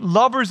obedient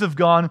lovers of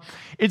God,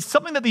 it's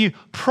something that the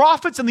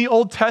prophets in the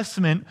Old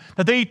Testament,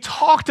 that they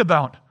talked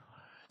about,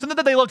 something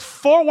that they looked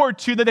forward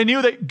to, that they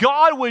knew that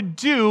God would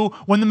do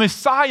when the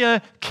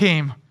Messiah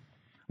came,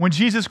 when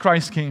Jesus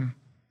Christ came.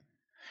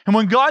 And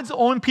when God's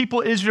own people,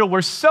 Israel,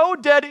 were so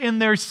dead in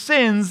their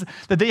sins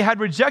that they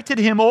had rejected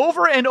Him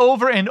over and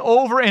over and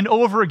over and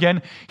over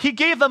again, He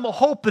gave them a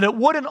hope that it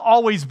wouldn't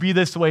always be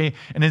this way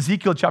in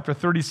Ezekiel chapter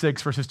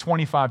 36, verses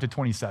 25 to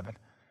 27.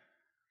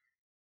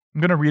 I'm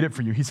going to read it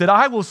for you. He said,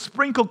 I will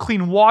sprinkle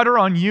clean water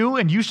on you,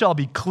 and you shall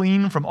be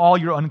clean from all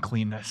your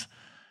uncleanness.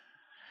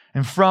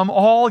 And from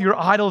all your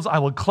idols I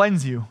will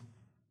cleanse you.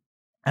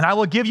 And I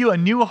will give you a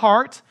new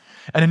heart,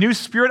 and a new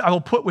spirit I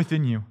will put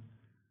within you.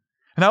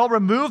 And I will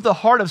remove the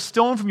heart of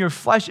stone from your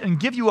flesh and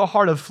give you a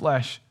heart of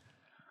flesh.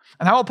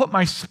 And I will put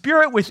my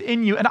spirit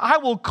within you, and I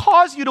will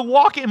cause you to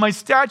walk in my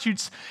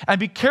statutes and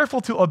be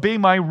careful to obey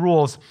my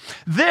rules.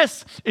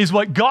 This is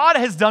what God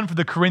has done for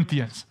the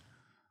Corinthians.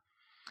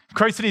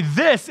 Christ City,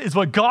 this is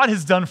what God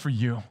has done for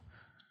you.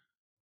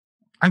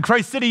 And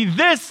Christ City,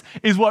 this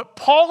is what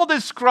Paul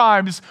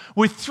describes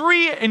with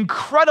three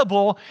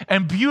incredible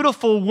and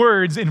beautiful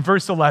words in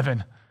verse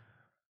 11.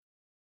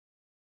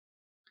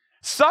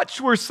 Such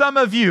were some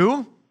of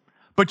you,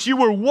 but you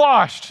were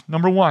washed,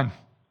 number one.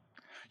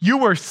 You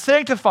were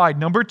sanctified,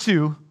 number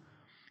two.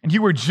 And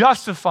you were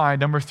justified,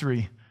 number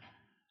three.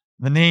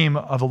 In the name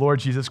of the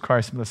Lord Jesus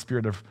Christ and the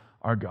Spirit of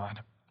our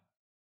God.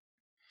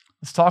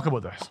 Let's talk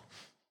about this.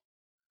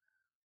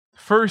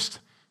 First,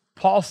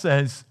 Paul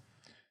says,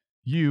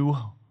 you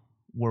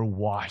were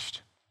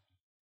washed.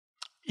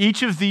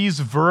 Each of these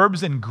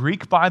verbs in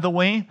Greek, by the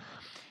way,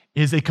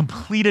 is a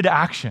completed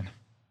action.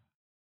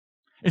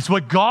 It's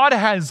what God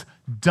has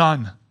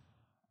done.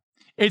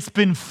 It's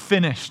been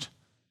finished.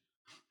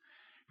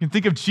 You can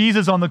think of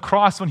Jesus on the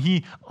cross when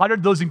He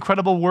uttered those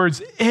incredible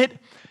words, it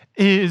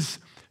is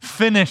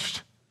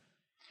finished.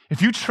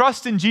 If you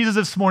trust in Jesus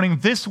this morning,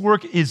 this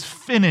work is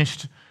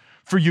finished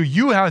for you.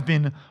 You have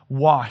been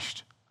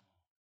washed.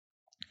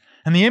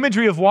 And the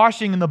imagery of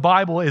washing in the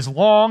Bible is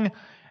long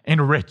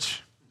and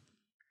rich.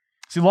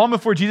 See, long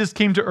before Jesus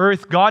came to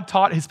earth, God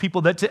taught His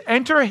people that to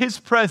enter His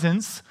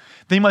presence,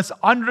 they must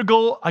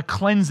undergo a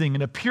cleansing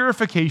and a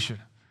purification.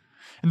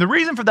 And the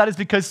reason for that is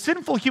because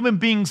sinful human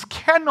beings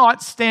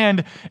cannot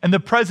stand in the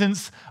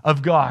presence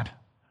of God.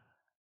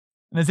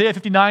 In Isaiah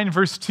 59,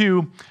 verse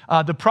 2,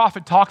 the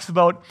prophet talks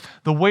about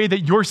the way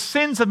that your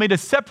sins have made a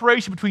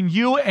separation between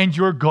you and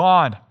your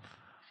God.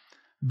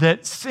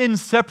 That sin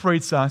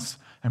separates us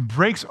and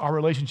breaks our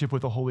relationship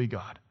with the holy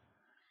God.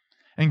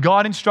 And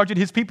God instructed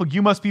His people,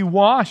 you must be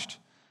washed.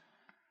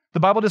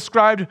 The Bible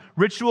described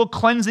ritual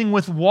cleansing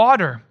with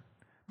water,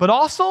 but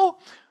also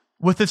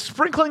with the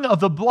sprinkling of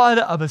the blood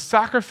of a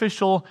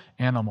sacrificial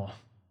animal.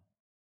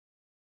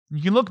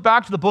 You can look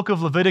back to the book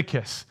of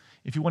Leviticus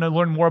if you want to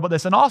learn more about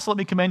this. And also, let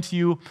me commend to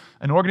you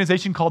an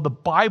organization called the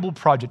Bible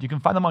Project. You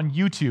can find them on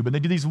YouTube, and they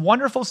do these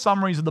wonderful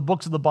summaries of the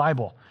books of the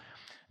Bible.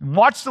 And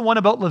watch the one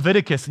about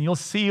Leviticus, and you'll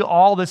see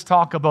all this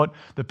talk about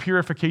the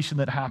purification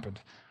that happened.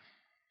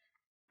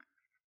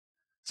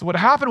 So what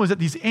happened was that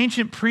these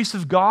ancient priests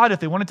of God, if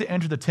they wanted to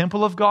enter the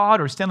temple of God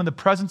or stand in the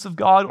presence of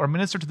God or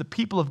minister to the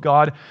people of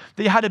God,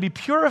 they had to be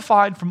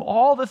purified from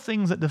all the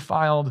things that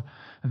defiled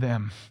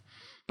them.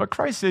 But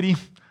Christ City,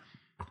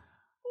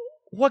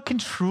 what can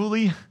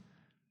truly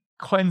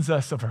cleanse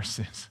us of our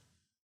sins?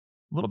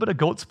 A little bit of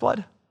goat's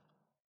blood?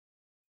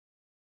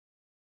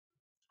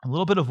 A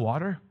little bit of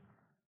water?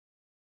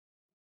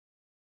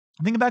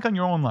 Think back on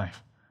your own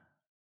life.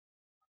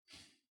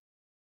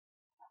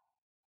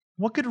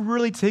 What could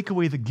really take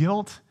away the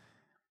guilt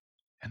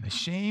and the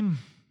shame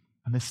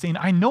and the stain?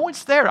 I know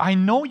it's there. I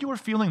know you are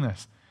feeling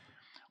this.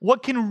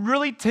 What can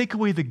really take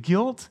away the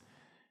guilt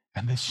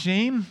and the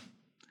shame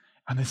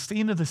and the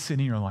stain of the sin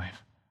in your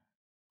life?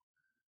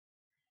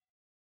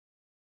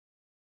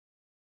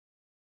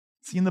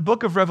 See, in the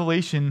book of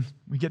Revelation,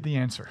 we get the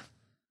answer.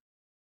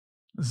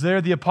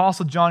 There, the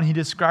Apostle John, he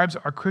describes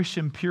our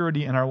Christian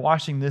purity and our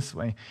washing this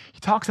way. He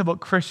talks about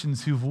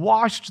Christians who've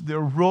washed their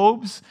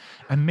robes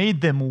and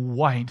made them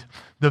white.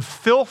 The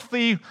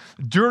filthy,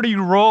 dirty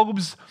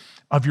robes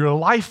of your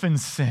life in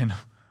sin.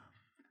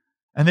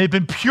 And they've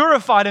been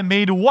purified and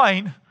made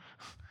white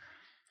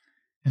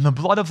in the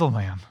blood of the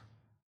Lamb.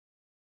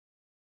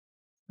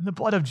 In the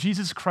blood of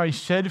Jesus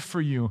Christ shed for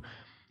you,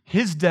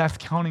 his death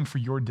counting for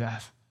your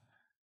death.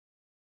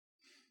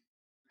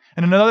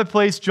 And in another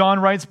place,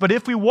 John writes, "But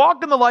if we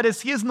walk in the light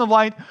as he is in the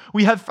light,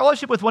 we have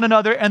fellowship with one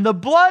another, and the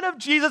blood of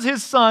Jesus,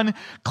 his son,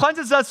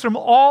 cleanses us from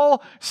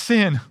all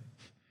sin."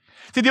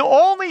 See, the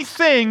only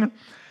thing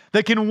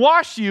that can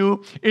wash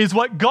you is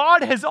what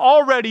God has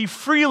already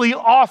freely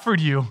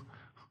offered you.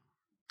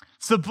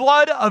 It's the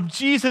blood of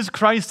Jesus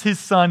Christ, his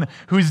son,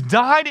 who's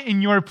died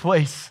in your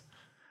place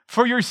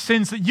for your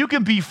sins so that you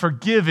can be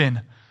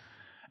forgiven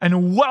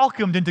and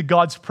welcomed into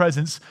God's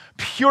presence,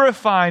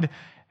 purified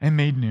and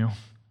made new.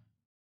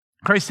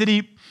 Christ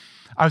City,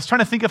 I was trying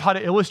to think of how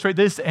to illustrate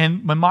this,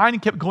 and my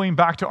mind kept going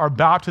back to our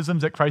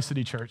baptisms at Christ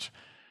City Church.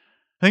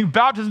 I think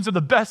baptisms are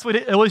the best way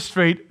to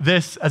illustrate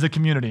this as a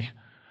community.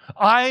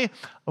 I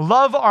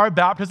love our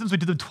baptisms. We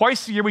do them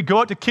twice a year. We go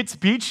out to Kits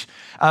Beach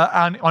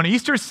on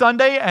Easter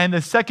Sunday and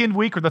the second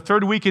week or the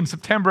third week in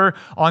September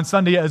on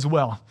Sunday as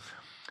well.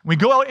 We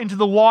go out into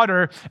the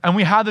water and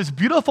we have this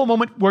beautiful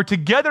moment where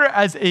together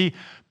as a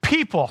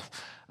people,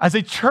 as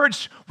a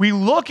church, we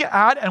look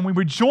at and we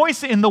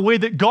rejoice in the way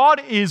that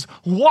God is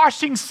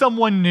washing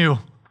someone new.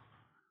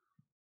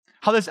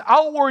 How this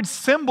outward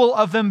symbol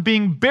of them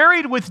being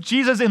buried with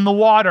Jesus in the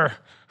water,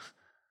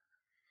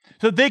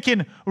 so that they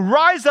can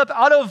rise up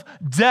out of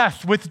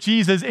death with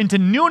Jesus into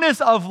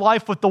newness of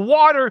life with the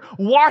water,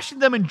 washing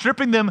them and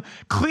dripping them,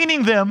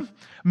 cleaning them,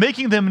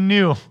 making them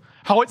new.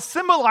 How it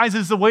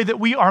symbolizes the way that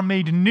we are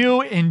made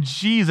new in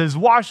Jesus,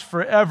 washed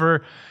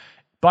forever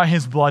by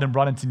his blood and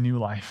brought into new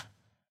life.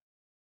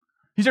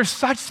 These are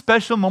such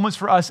special moments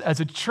for us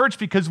as a church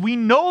because we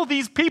know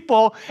these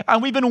people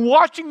and we've been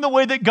watching the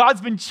way that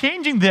God's been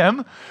changing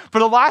them for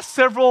the last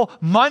several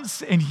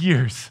months and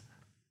years.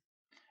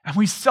 And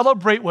we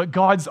celebrate what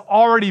God's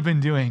already been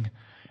doing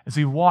as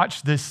we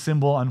watch this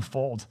symbol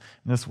unfold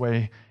in this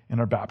way in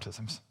our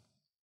baptisms.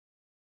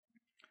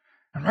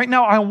 And right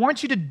now, I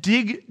want you to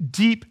dig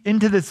deep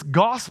into this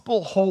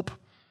gospel hope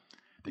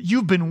that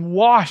you've been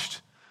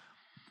washed.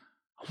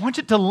 I want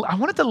it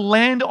to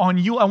land on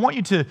you. I want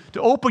you to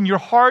open your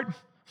heart.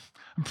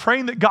 I'm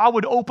praying that God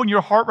would open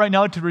your heart right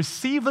now to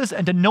receive this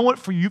and to know it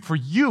for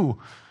you.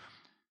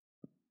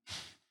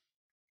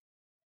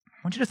 I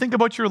want you to think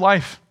about your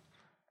life.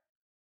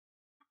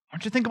 I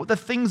want you to think about the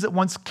things that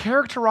once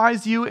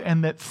characterized you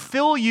and that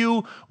fill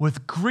you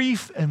with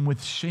grief and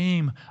with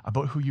shame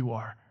about who you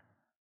are.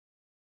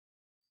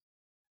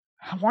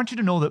 I want you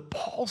to know that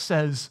Paul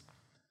says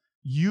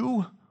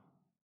you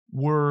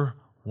were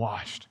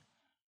washed.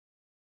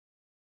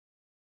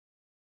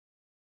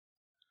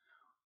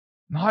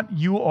 Not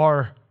you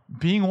are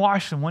being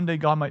washed and one day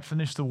God might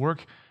finish the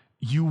work.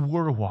 You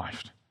were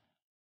washed.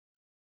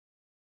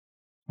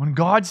 When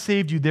God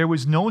saved you, there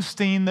was no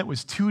stain that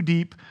was too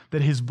deep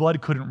that his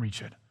blood couldn't reach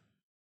it.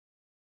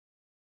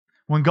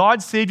 When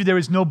God saved you, there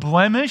was no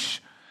blemish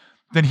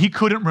that he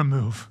couldn't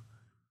remove.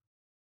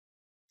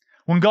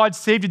 When God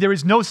saved you, there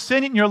was no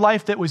sin in your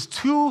life that was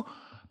too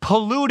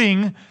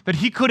polluting that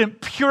he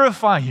couldn't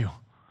purify you.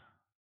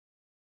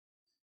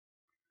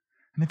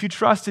 And if you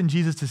trust in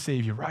Jesus to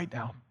save you right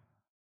now,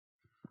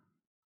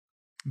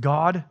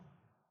 God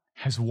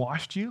has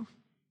washed you,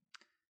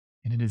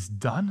 and it is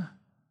done,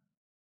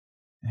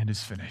 and it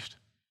is finished.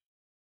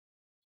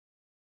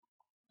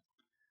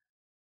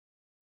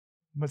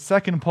 But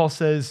second, Paul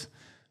says,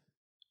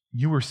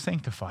 you were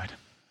sanctified.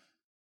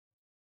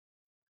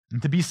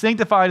 And to be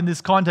sanctified in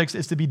this context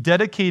is to be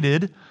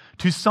dedicated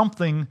to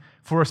something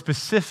for a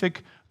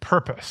specific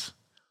purpose.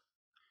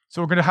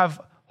 So we're going to have,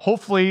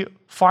 hopefully,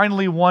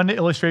 finally one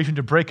illustration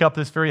to break up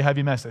this very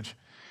heavy message.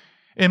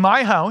 In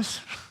my house,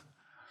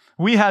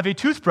 we have a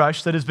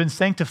toothbrush that has been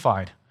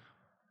sanctified.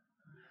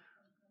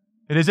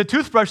 It is a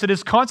toothbrush that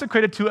is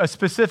consecrated to a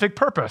specific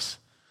purpose.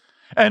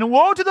 And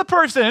woe to the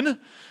person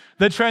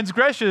that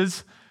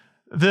transgresses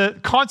the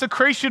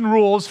consecration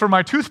rules for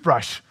my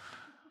toothbrush.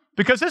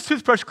 Because this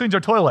toothbrush cleans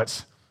our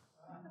toilets.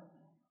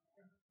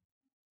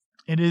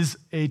 It is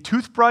a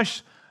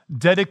toothbrush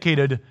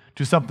dedicated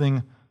to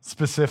something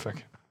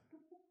specific.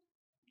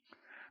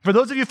 For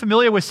those of you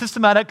familiar with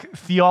systematic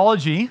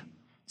theology,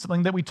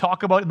 something that we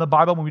talk about in the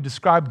Bible when we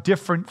describe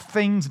different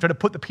things and try to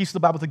put the pieces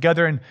of the Bible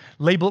together and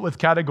label it with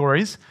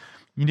categories,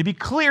 you need to be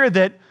clear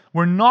that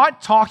we're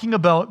not talking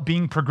about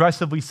being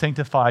progressively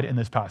sanctified in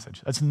this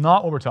passage. That's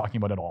not what we're talking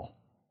about at all.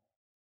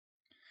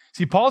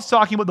 See, Paul's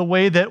talking about the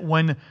way that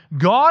when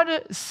God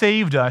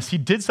saved us, he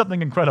did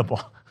something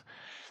incredible.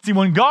 See,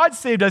 when God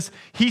saved us,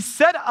 he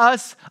set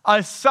us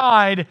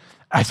aside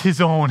as his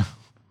own.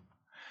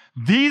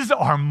 These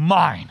are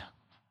mine.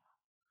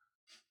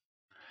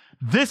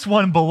 This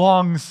one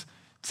belongs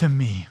to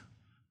me.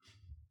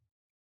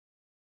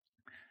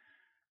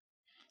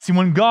 See,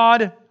 when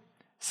God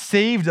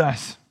saved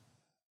us,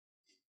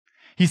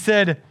 he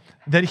said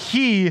that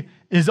he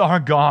is our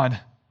God,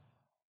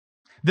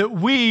 that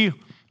we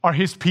are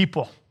his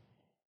people.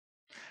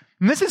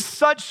 And this is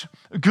such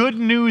good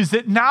news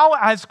that now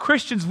as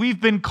Christians, we've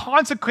been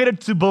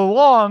consecrated to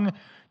belong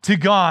to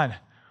God.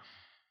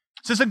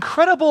 It's this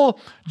incredible,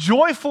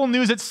 joyful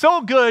news. It's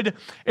so good.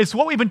 It's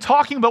what we've been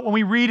talking about when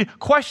we read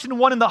question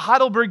 1 in the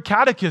Heidelberg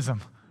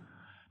Catechism.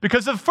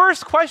 Because the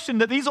first question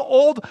that these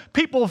old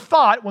people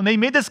thought when they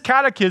made this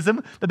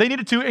catechism that they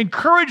needed to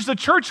encourage the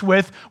church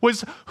with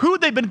was who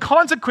they've been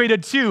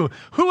consecrated to,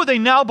 who they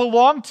now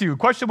belong to.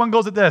 Question 1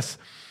 goes like this: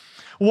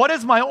 what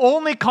is my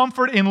only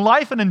comfort in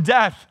life and in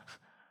death?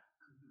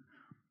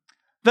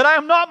 That I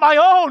am not my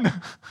own,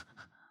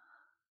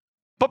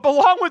 but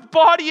belong with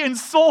body and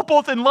soul,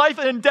 both in life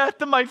and in death,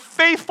 to my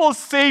faithful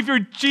Savior,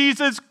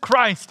 Jesus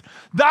Christ.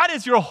 That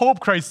is your hope,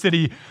 Christ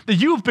City, that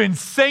you've been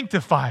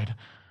sanctified.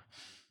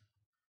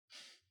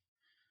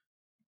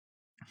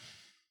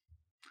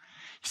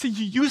 You see,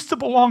 you used to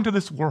belong to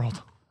this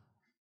world.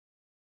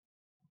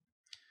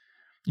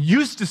 You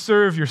used to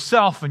serve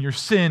yourself and your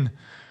sin.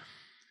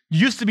 You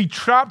used to be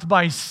trapped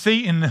by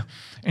Satan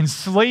and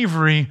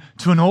slavery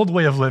to an old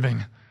way of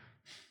living.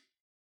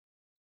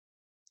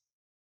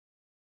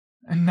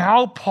 And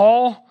now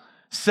Paul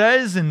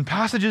says in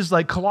passages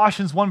like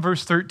Colossians 1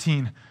 verse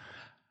 13,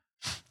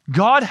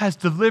 God has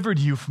delivered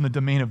you from the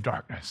domain of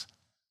darkness,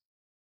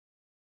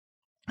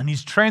 and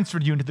he's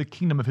transferred you into the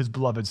kingdom of his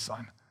beloved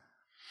Son.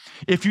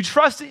 If you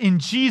trust in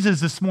Jesus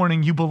this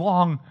morning, you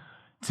belong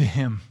to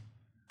him,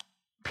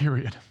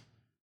 period.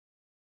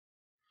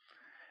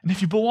 And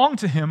if you belong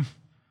to him,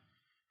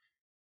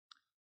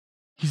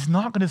 he's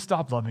not going to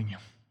stop loving you.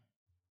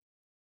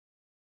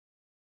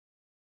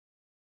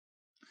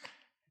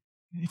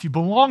 If you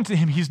belong to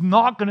him, he's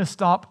not going to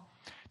stop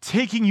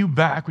taking you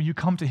back when you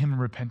come to him in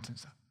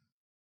repentance.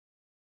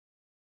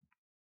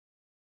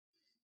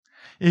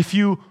 If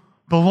you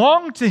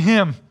belong to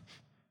him,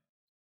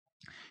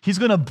 he's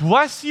going to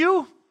bless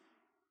you,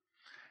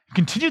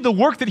 continue the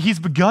work that he's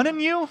begun in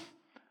you,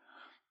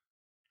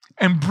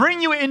 and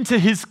bring you into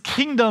his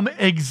kingdom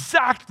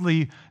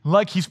exactly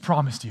like he's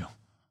promised you.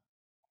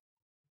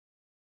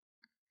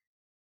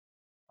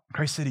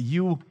 Christ said,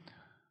 you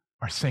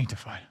are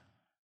sanctified.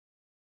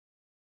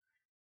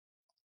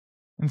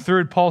 And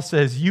third, Paul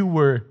says, you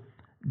were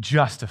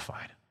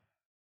justified.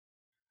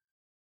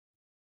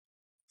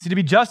 See, to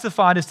be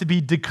justified is to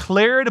be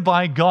declared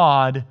by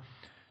God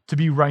to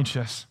be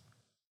righteous.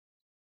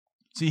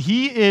 See,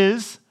 he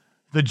is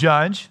the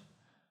judge,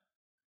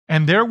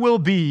 and there will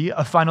be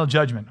a final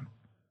judgment.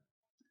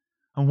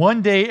 And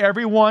one day,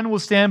 everyone will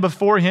stand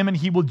before him, and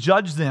he will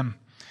judge them.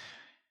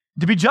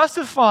 To be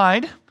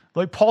justified,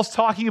 like Paul's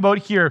talking about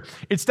here,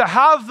 it's to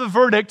have the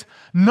verdict,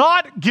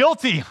 not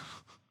guilty,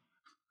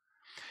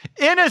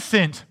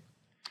 innocent,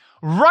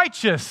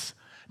 righteous,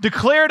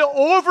 declared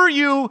over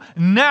you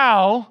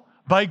now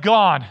by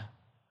God.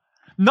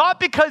 Not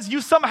because you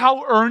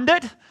somehow earned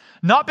it,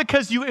 not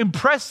because you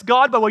impressed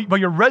God by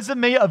your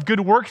resume of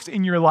good works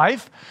in your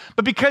life,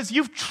 but because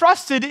you've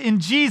trusted in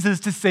Jesus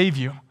to save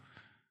you.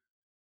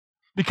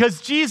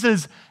 Because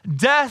Jesus'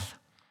 death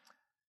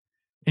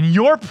in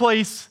your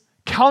place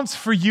counts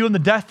for you in the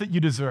death that you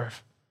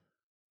deserve.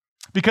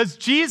 Because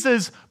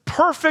Jesus'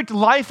 perfect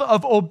life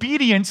of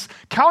obedience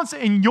counts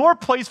in your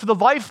place for the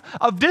life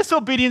of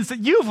disobedience that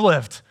you've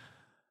lived.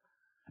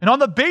 And on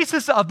the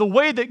basis of the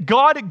way that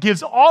God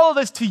gives all of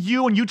this to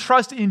you and you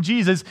trust in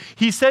Jesus,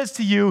 he says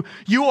to you,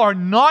 you are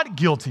not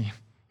guilty.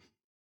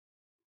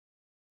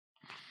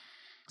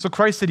 So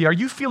Christ City, are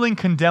you feeling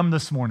condemned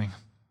this morning?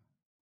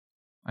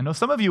 I know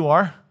some of you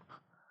are.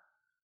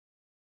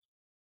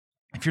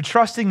 If you're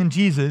trusting in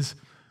Jesus,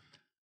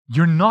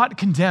 you're not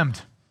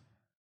condemned.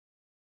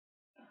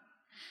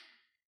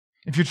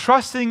 If you're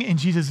trusting in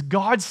Jesus,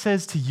 God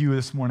says to you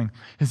this morning,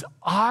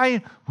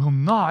 I will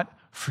not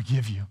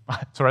forgive you.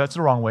 Sorry, that's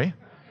the wrong way.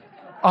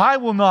 I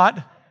will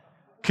not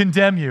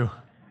condemn you.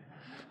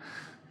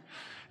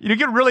 You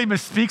get really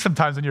misspeak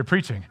sometimes when you're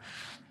preaching.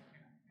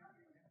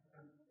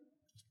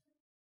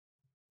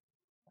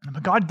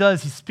 But God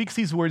does, he speaks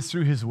these words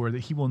through his word,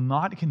 that he will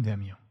not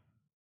condemn you,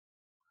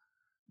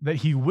 that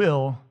he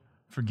will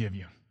forgive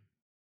you.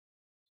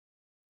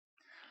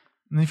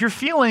 And if you're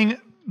feeling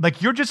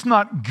like you're just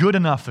not good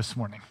enough this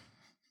morning,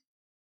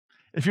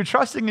 if you're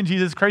trusting in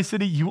Jesus Christ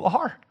City, you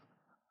are.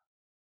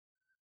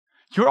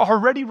 You're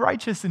already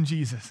righteous in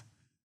Jesus.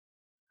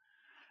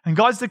 And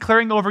God's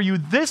declaring over you,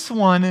 this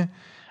one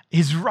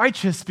is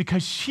righteous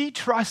because she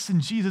trusts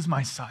in Jesus,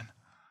 my son.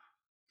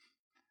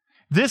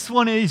 This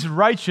one is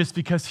righteous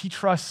because he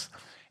trusts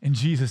in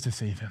Jesus to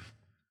save him.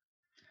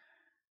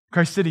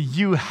 Christ City,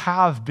 you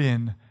have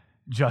been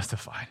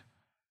justified.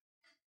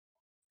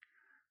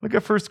 Look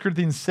at 1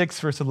 Corinthians 6,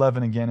 verse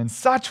 11 again. And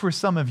such were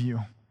some of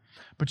you,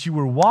 but you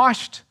were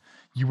washed,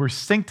 you were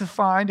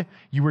sanctified,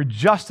 you were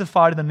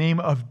justified in the name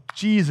of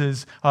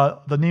Jesus,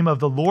 the name of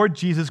the Lord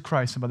Jesus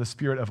Christ, and by the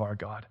Spirit of our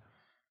God.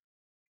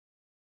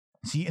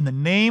 See, in the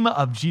name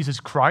of Jesus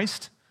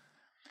Christ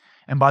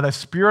and by the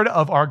Spirit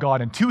of our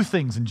God, and two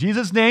things, in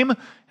Jesus' name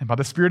and by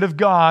the Spirit of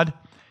God,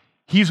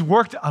 he's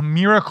worked a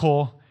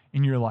miracle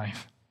in your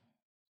life.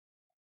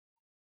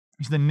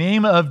 The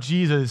name of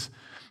Jesus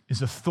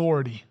is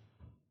authority,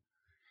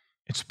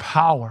 it's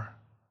power,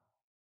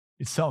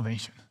 it's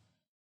salvation.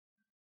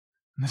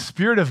 And the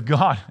Spirit of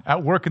God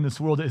at work in this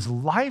world is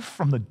life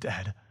from the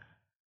dead.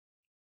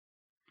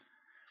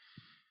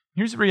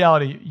 Here's the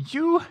reality.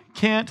 You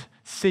can't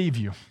save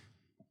you.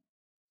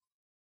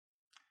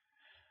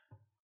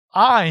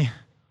 I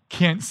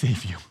can't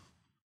save you.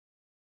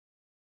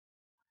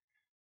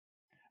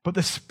 But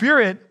the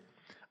Spirit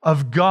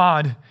of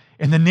God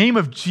in the name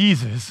of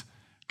Jesus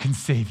can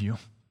save you.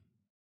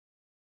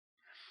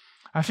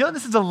 I feel like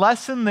this is a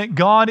lesson that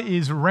God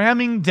is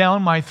ramming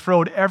down my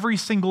throat every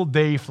single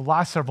day for the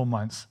last several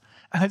months.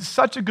 And it's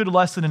such a good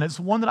lesson, and it's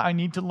one that I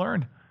need to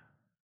learn.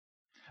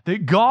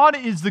 That God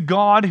is the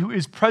God who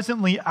is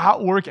presently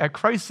at work at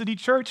Christ City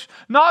Church.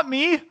 Not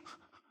me,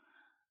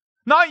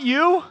 not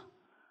you,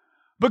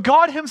 but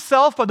God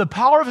himself by the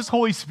power of his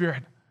Holy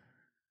Spirit.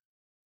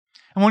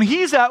 And when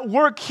he's at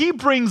work, he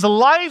brings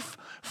life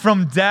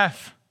from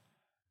death.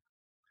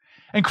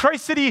 And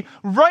Christ City,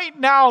 right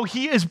now,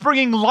 he is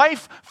bringing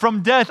life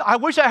from death. I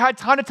wish I had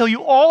time to tell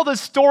you all the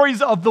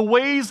stories of the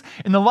ways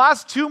in the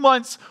last 2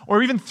 months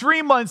or even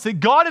 3 months that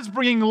God is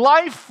bringing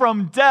life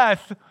from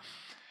death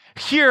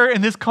here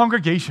in this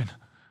congregation.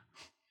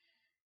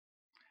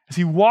 As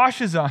he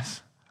washes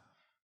us,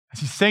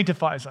 as he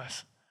sanctifies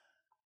us,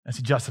 as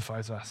he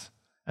justifies us,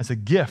 as a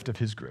gift of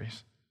his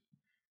grace.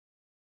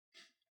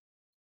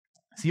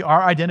 See,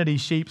 our identity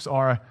shapes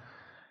our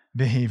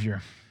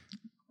behavior.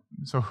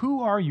 So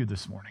who are you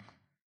this morning?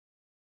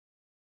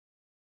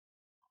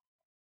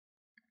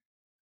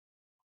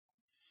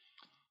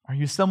 Are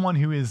you someone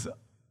who is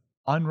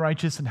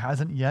unrighteous and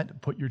hasn't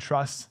yet put your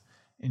trust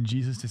in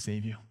Jesus to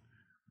save you?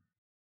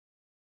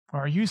 Or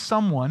are you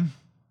someone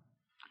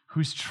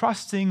who's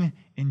trusting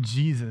in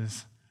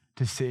Jesus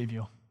to save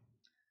you,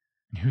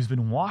 and who's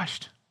been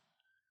washed,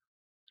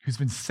 who's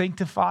been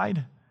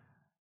sanctified,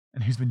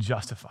 and who's been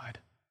justified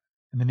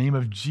in the name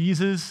of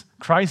Jesus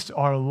Christ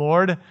our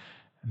Lord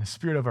and the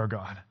Spirit of our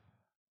God?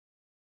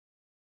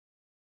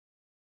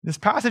 This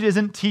passage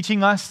isn't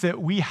teaching us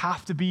that we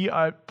have to be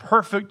a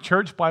perfect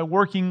church by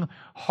working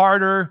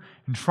harder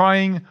and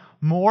trying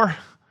more.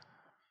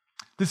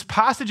 This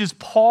passage is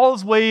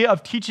Paul's way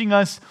of teaching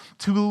us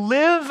to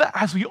live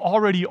as we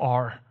already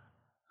are,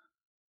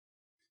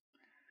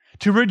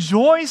 to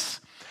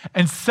rejoice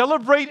and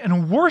celebrate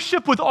and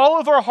worship with all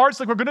of our hearts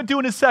like we're going to do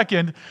in a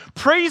second,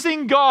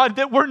 praising God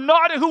that we're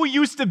not who we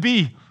used to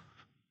be.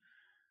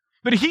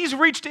 But he's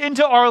reached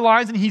into our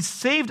lives and he's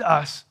saved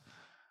us.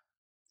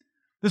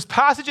 This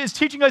passage is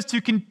teaching us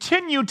to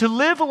continue to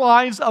live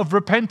lives of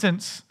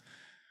repentance.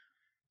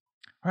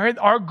 All right,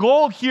 our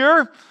goal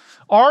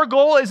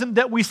isn't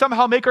that we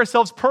somehow make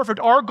ourselves perfect.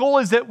 Our goal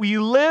is that we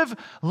live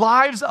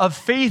lives of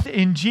faith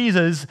in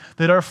Jesus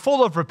that are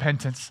full of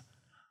repentance,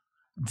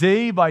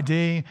 day by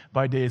day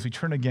by day, as we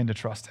turn again to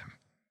trust him.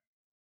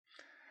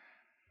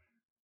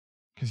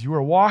 Because you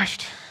are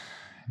washed,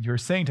 you are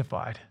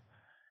sanctified,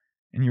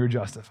 and you are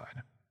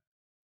justified.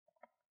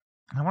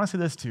 And I want to say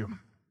this too.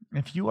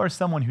 If you are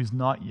someone who's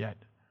not yet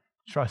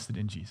trusted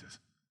in Jesus,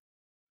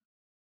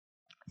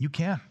 you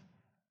can.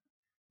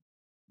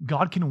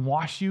 God can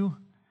wash you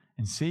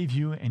and save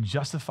you and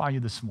justify you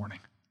this morning.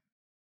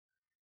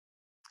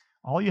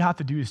 All you have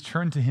to do is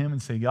turn to him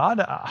and say, God,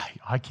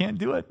 I can't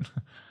do it.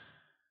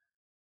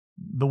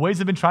 The ways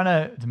I've been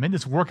trying to make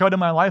this work out in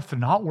my life, they're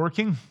not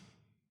working.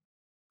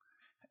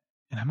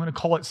 And I'm going to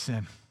call it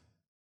sin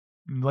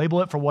and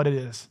label it for what it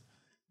is.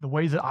 The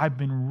ways that I've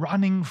been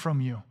running from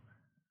you.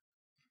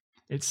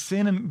 It's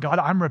sin, and God,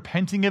 I'm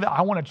repenting of it.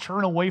 I want to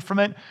turn away from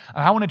it. And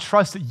I want to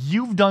trust that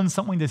you've done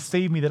something to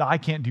save me that I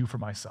can't do for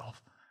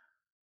myself.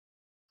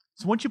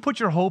 So once you put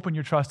your hope and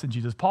your trust in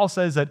Jesus, Paul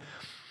says that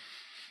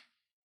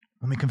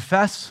when we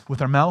confess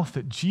with our mouth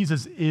that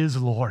Jesus is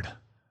Lord,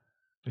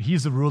 that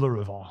he's the ruler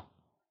of all,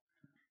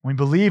 when we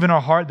believe in our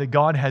heart that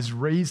God has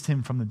raised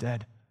him from the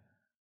dead,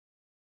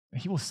 that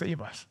he will save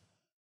us.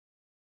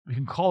 We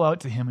can call out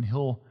to him and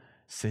he'll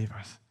save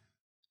us.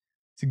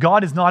 See,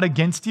 God is not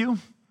against you.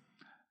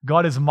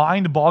 God is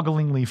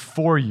mind-bogglingly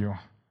for you.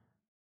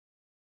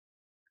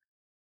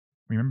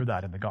 Remember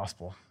that in the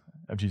gospel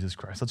of Jesus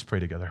Christ. Let's pray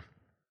together.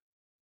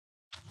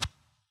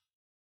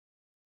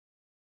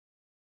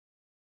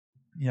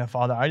 Yeah,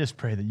 Father, I just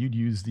pray that you'd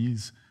use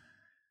these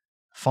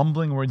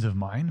fumbling words of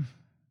mine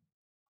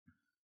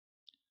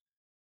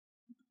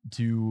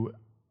to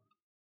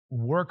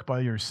work by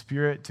your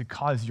Spirit to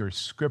cause your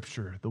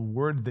scripture, the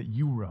word that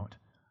you wrote,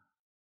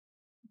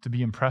 to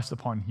be impressed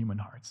upon human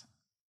hearts.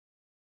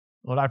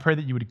 Lord, I pray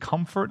that you would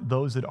comfort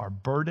those that are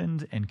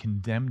burdened and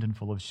condemned and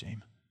full of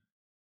shame.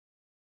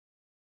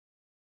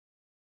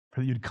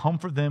 Pray that you'd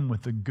comfort them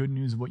with the good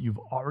news of what you've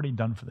already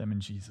done for them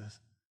in Jesus.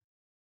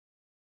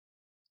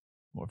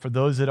 Lord, for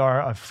those that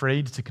are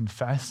afraid to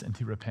confess and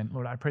to repent,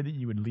 Lord, I pray that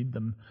you would lead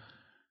them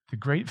to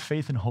great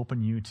faith and hope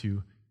in you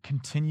to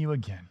continue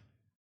again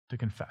to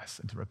confess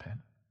and to repent.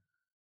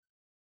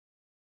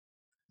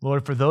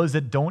 Lord, for those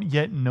that don't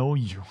yet know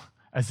you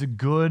as a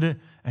good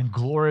and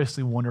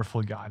gloriously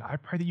wonderful God, I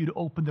pray that you'd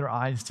open their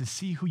eyes to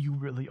see who you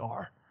really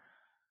are.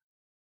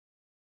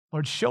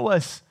 Lord, show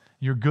us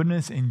your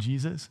goodness in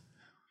Jesus.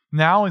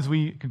 Now, as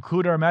we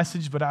conclude our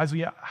message, but as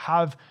we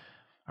have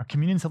our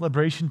communion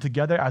celebration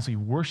together, as we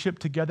worship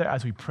together,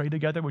 as we pray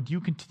together, would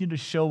you continue to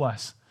show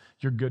us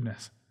your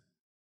goodness?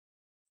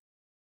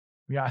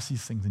 We ask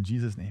these things in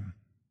Jesus' name.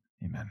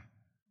 Amen.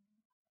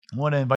 I want to invite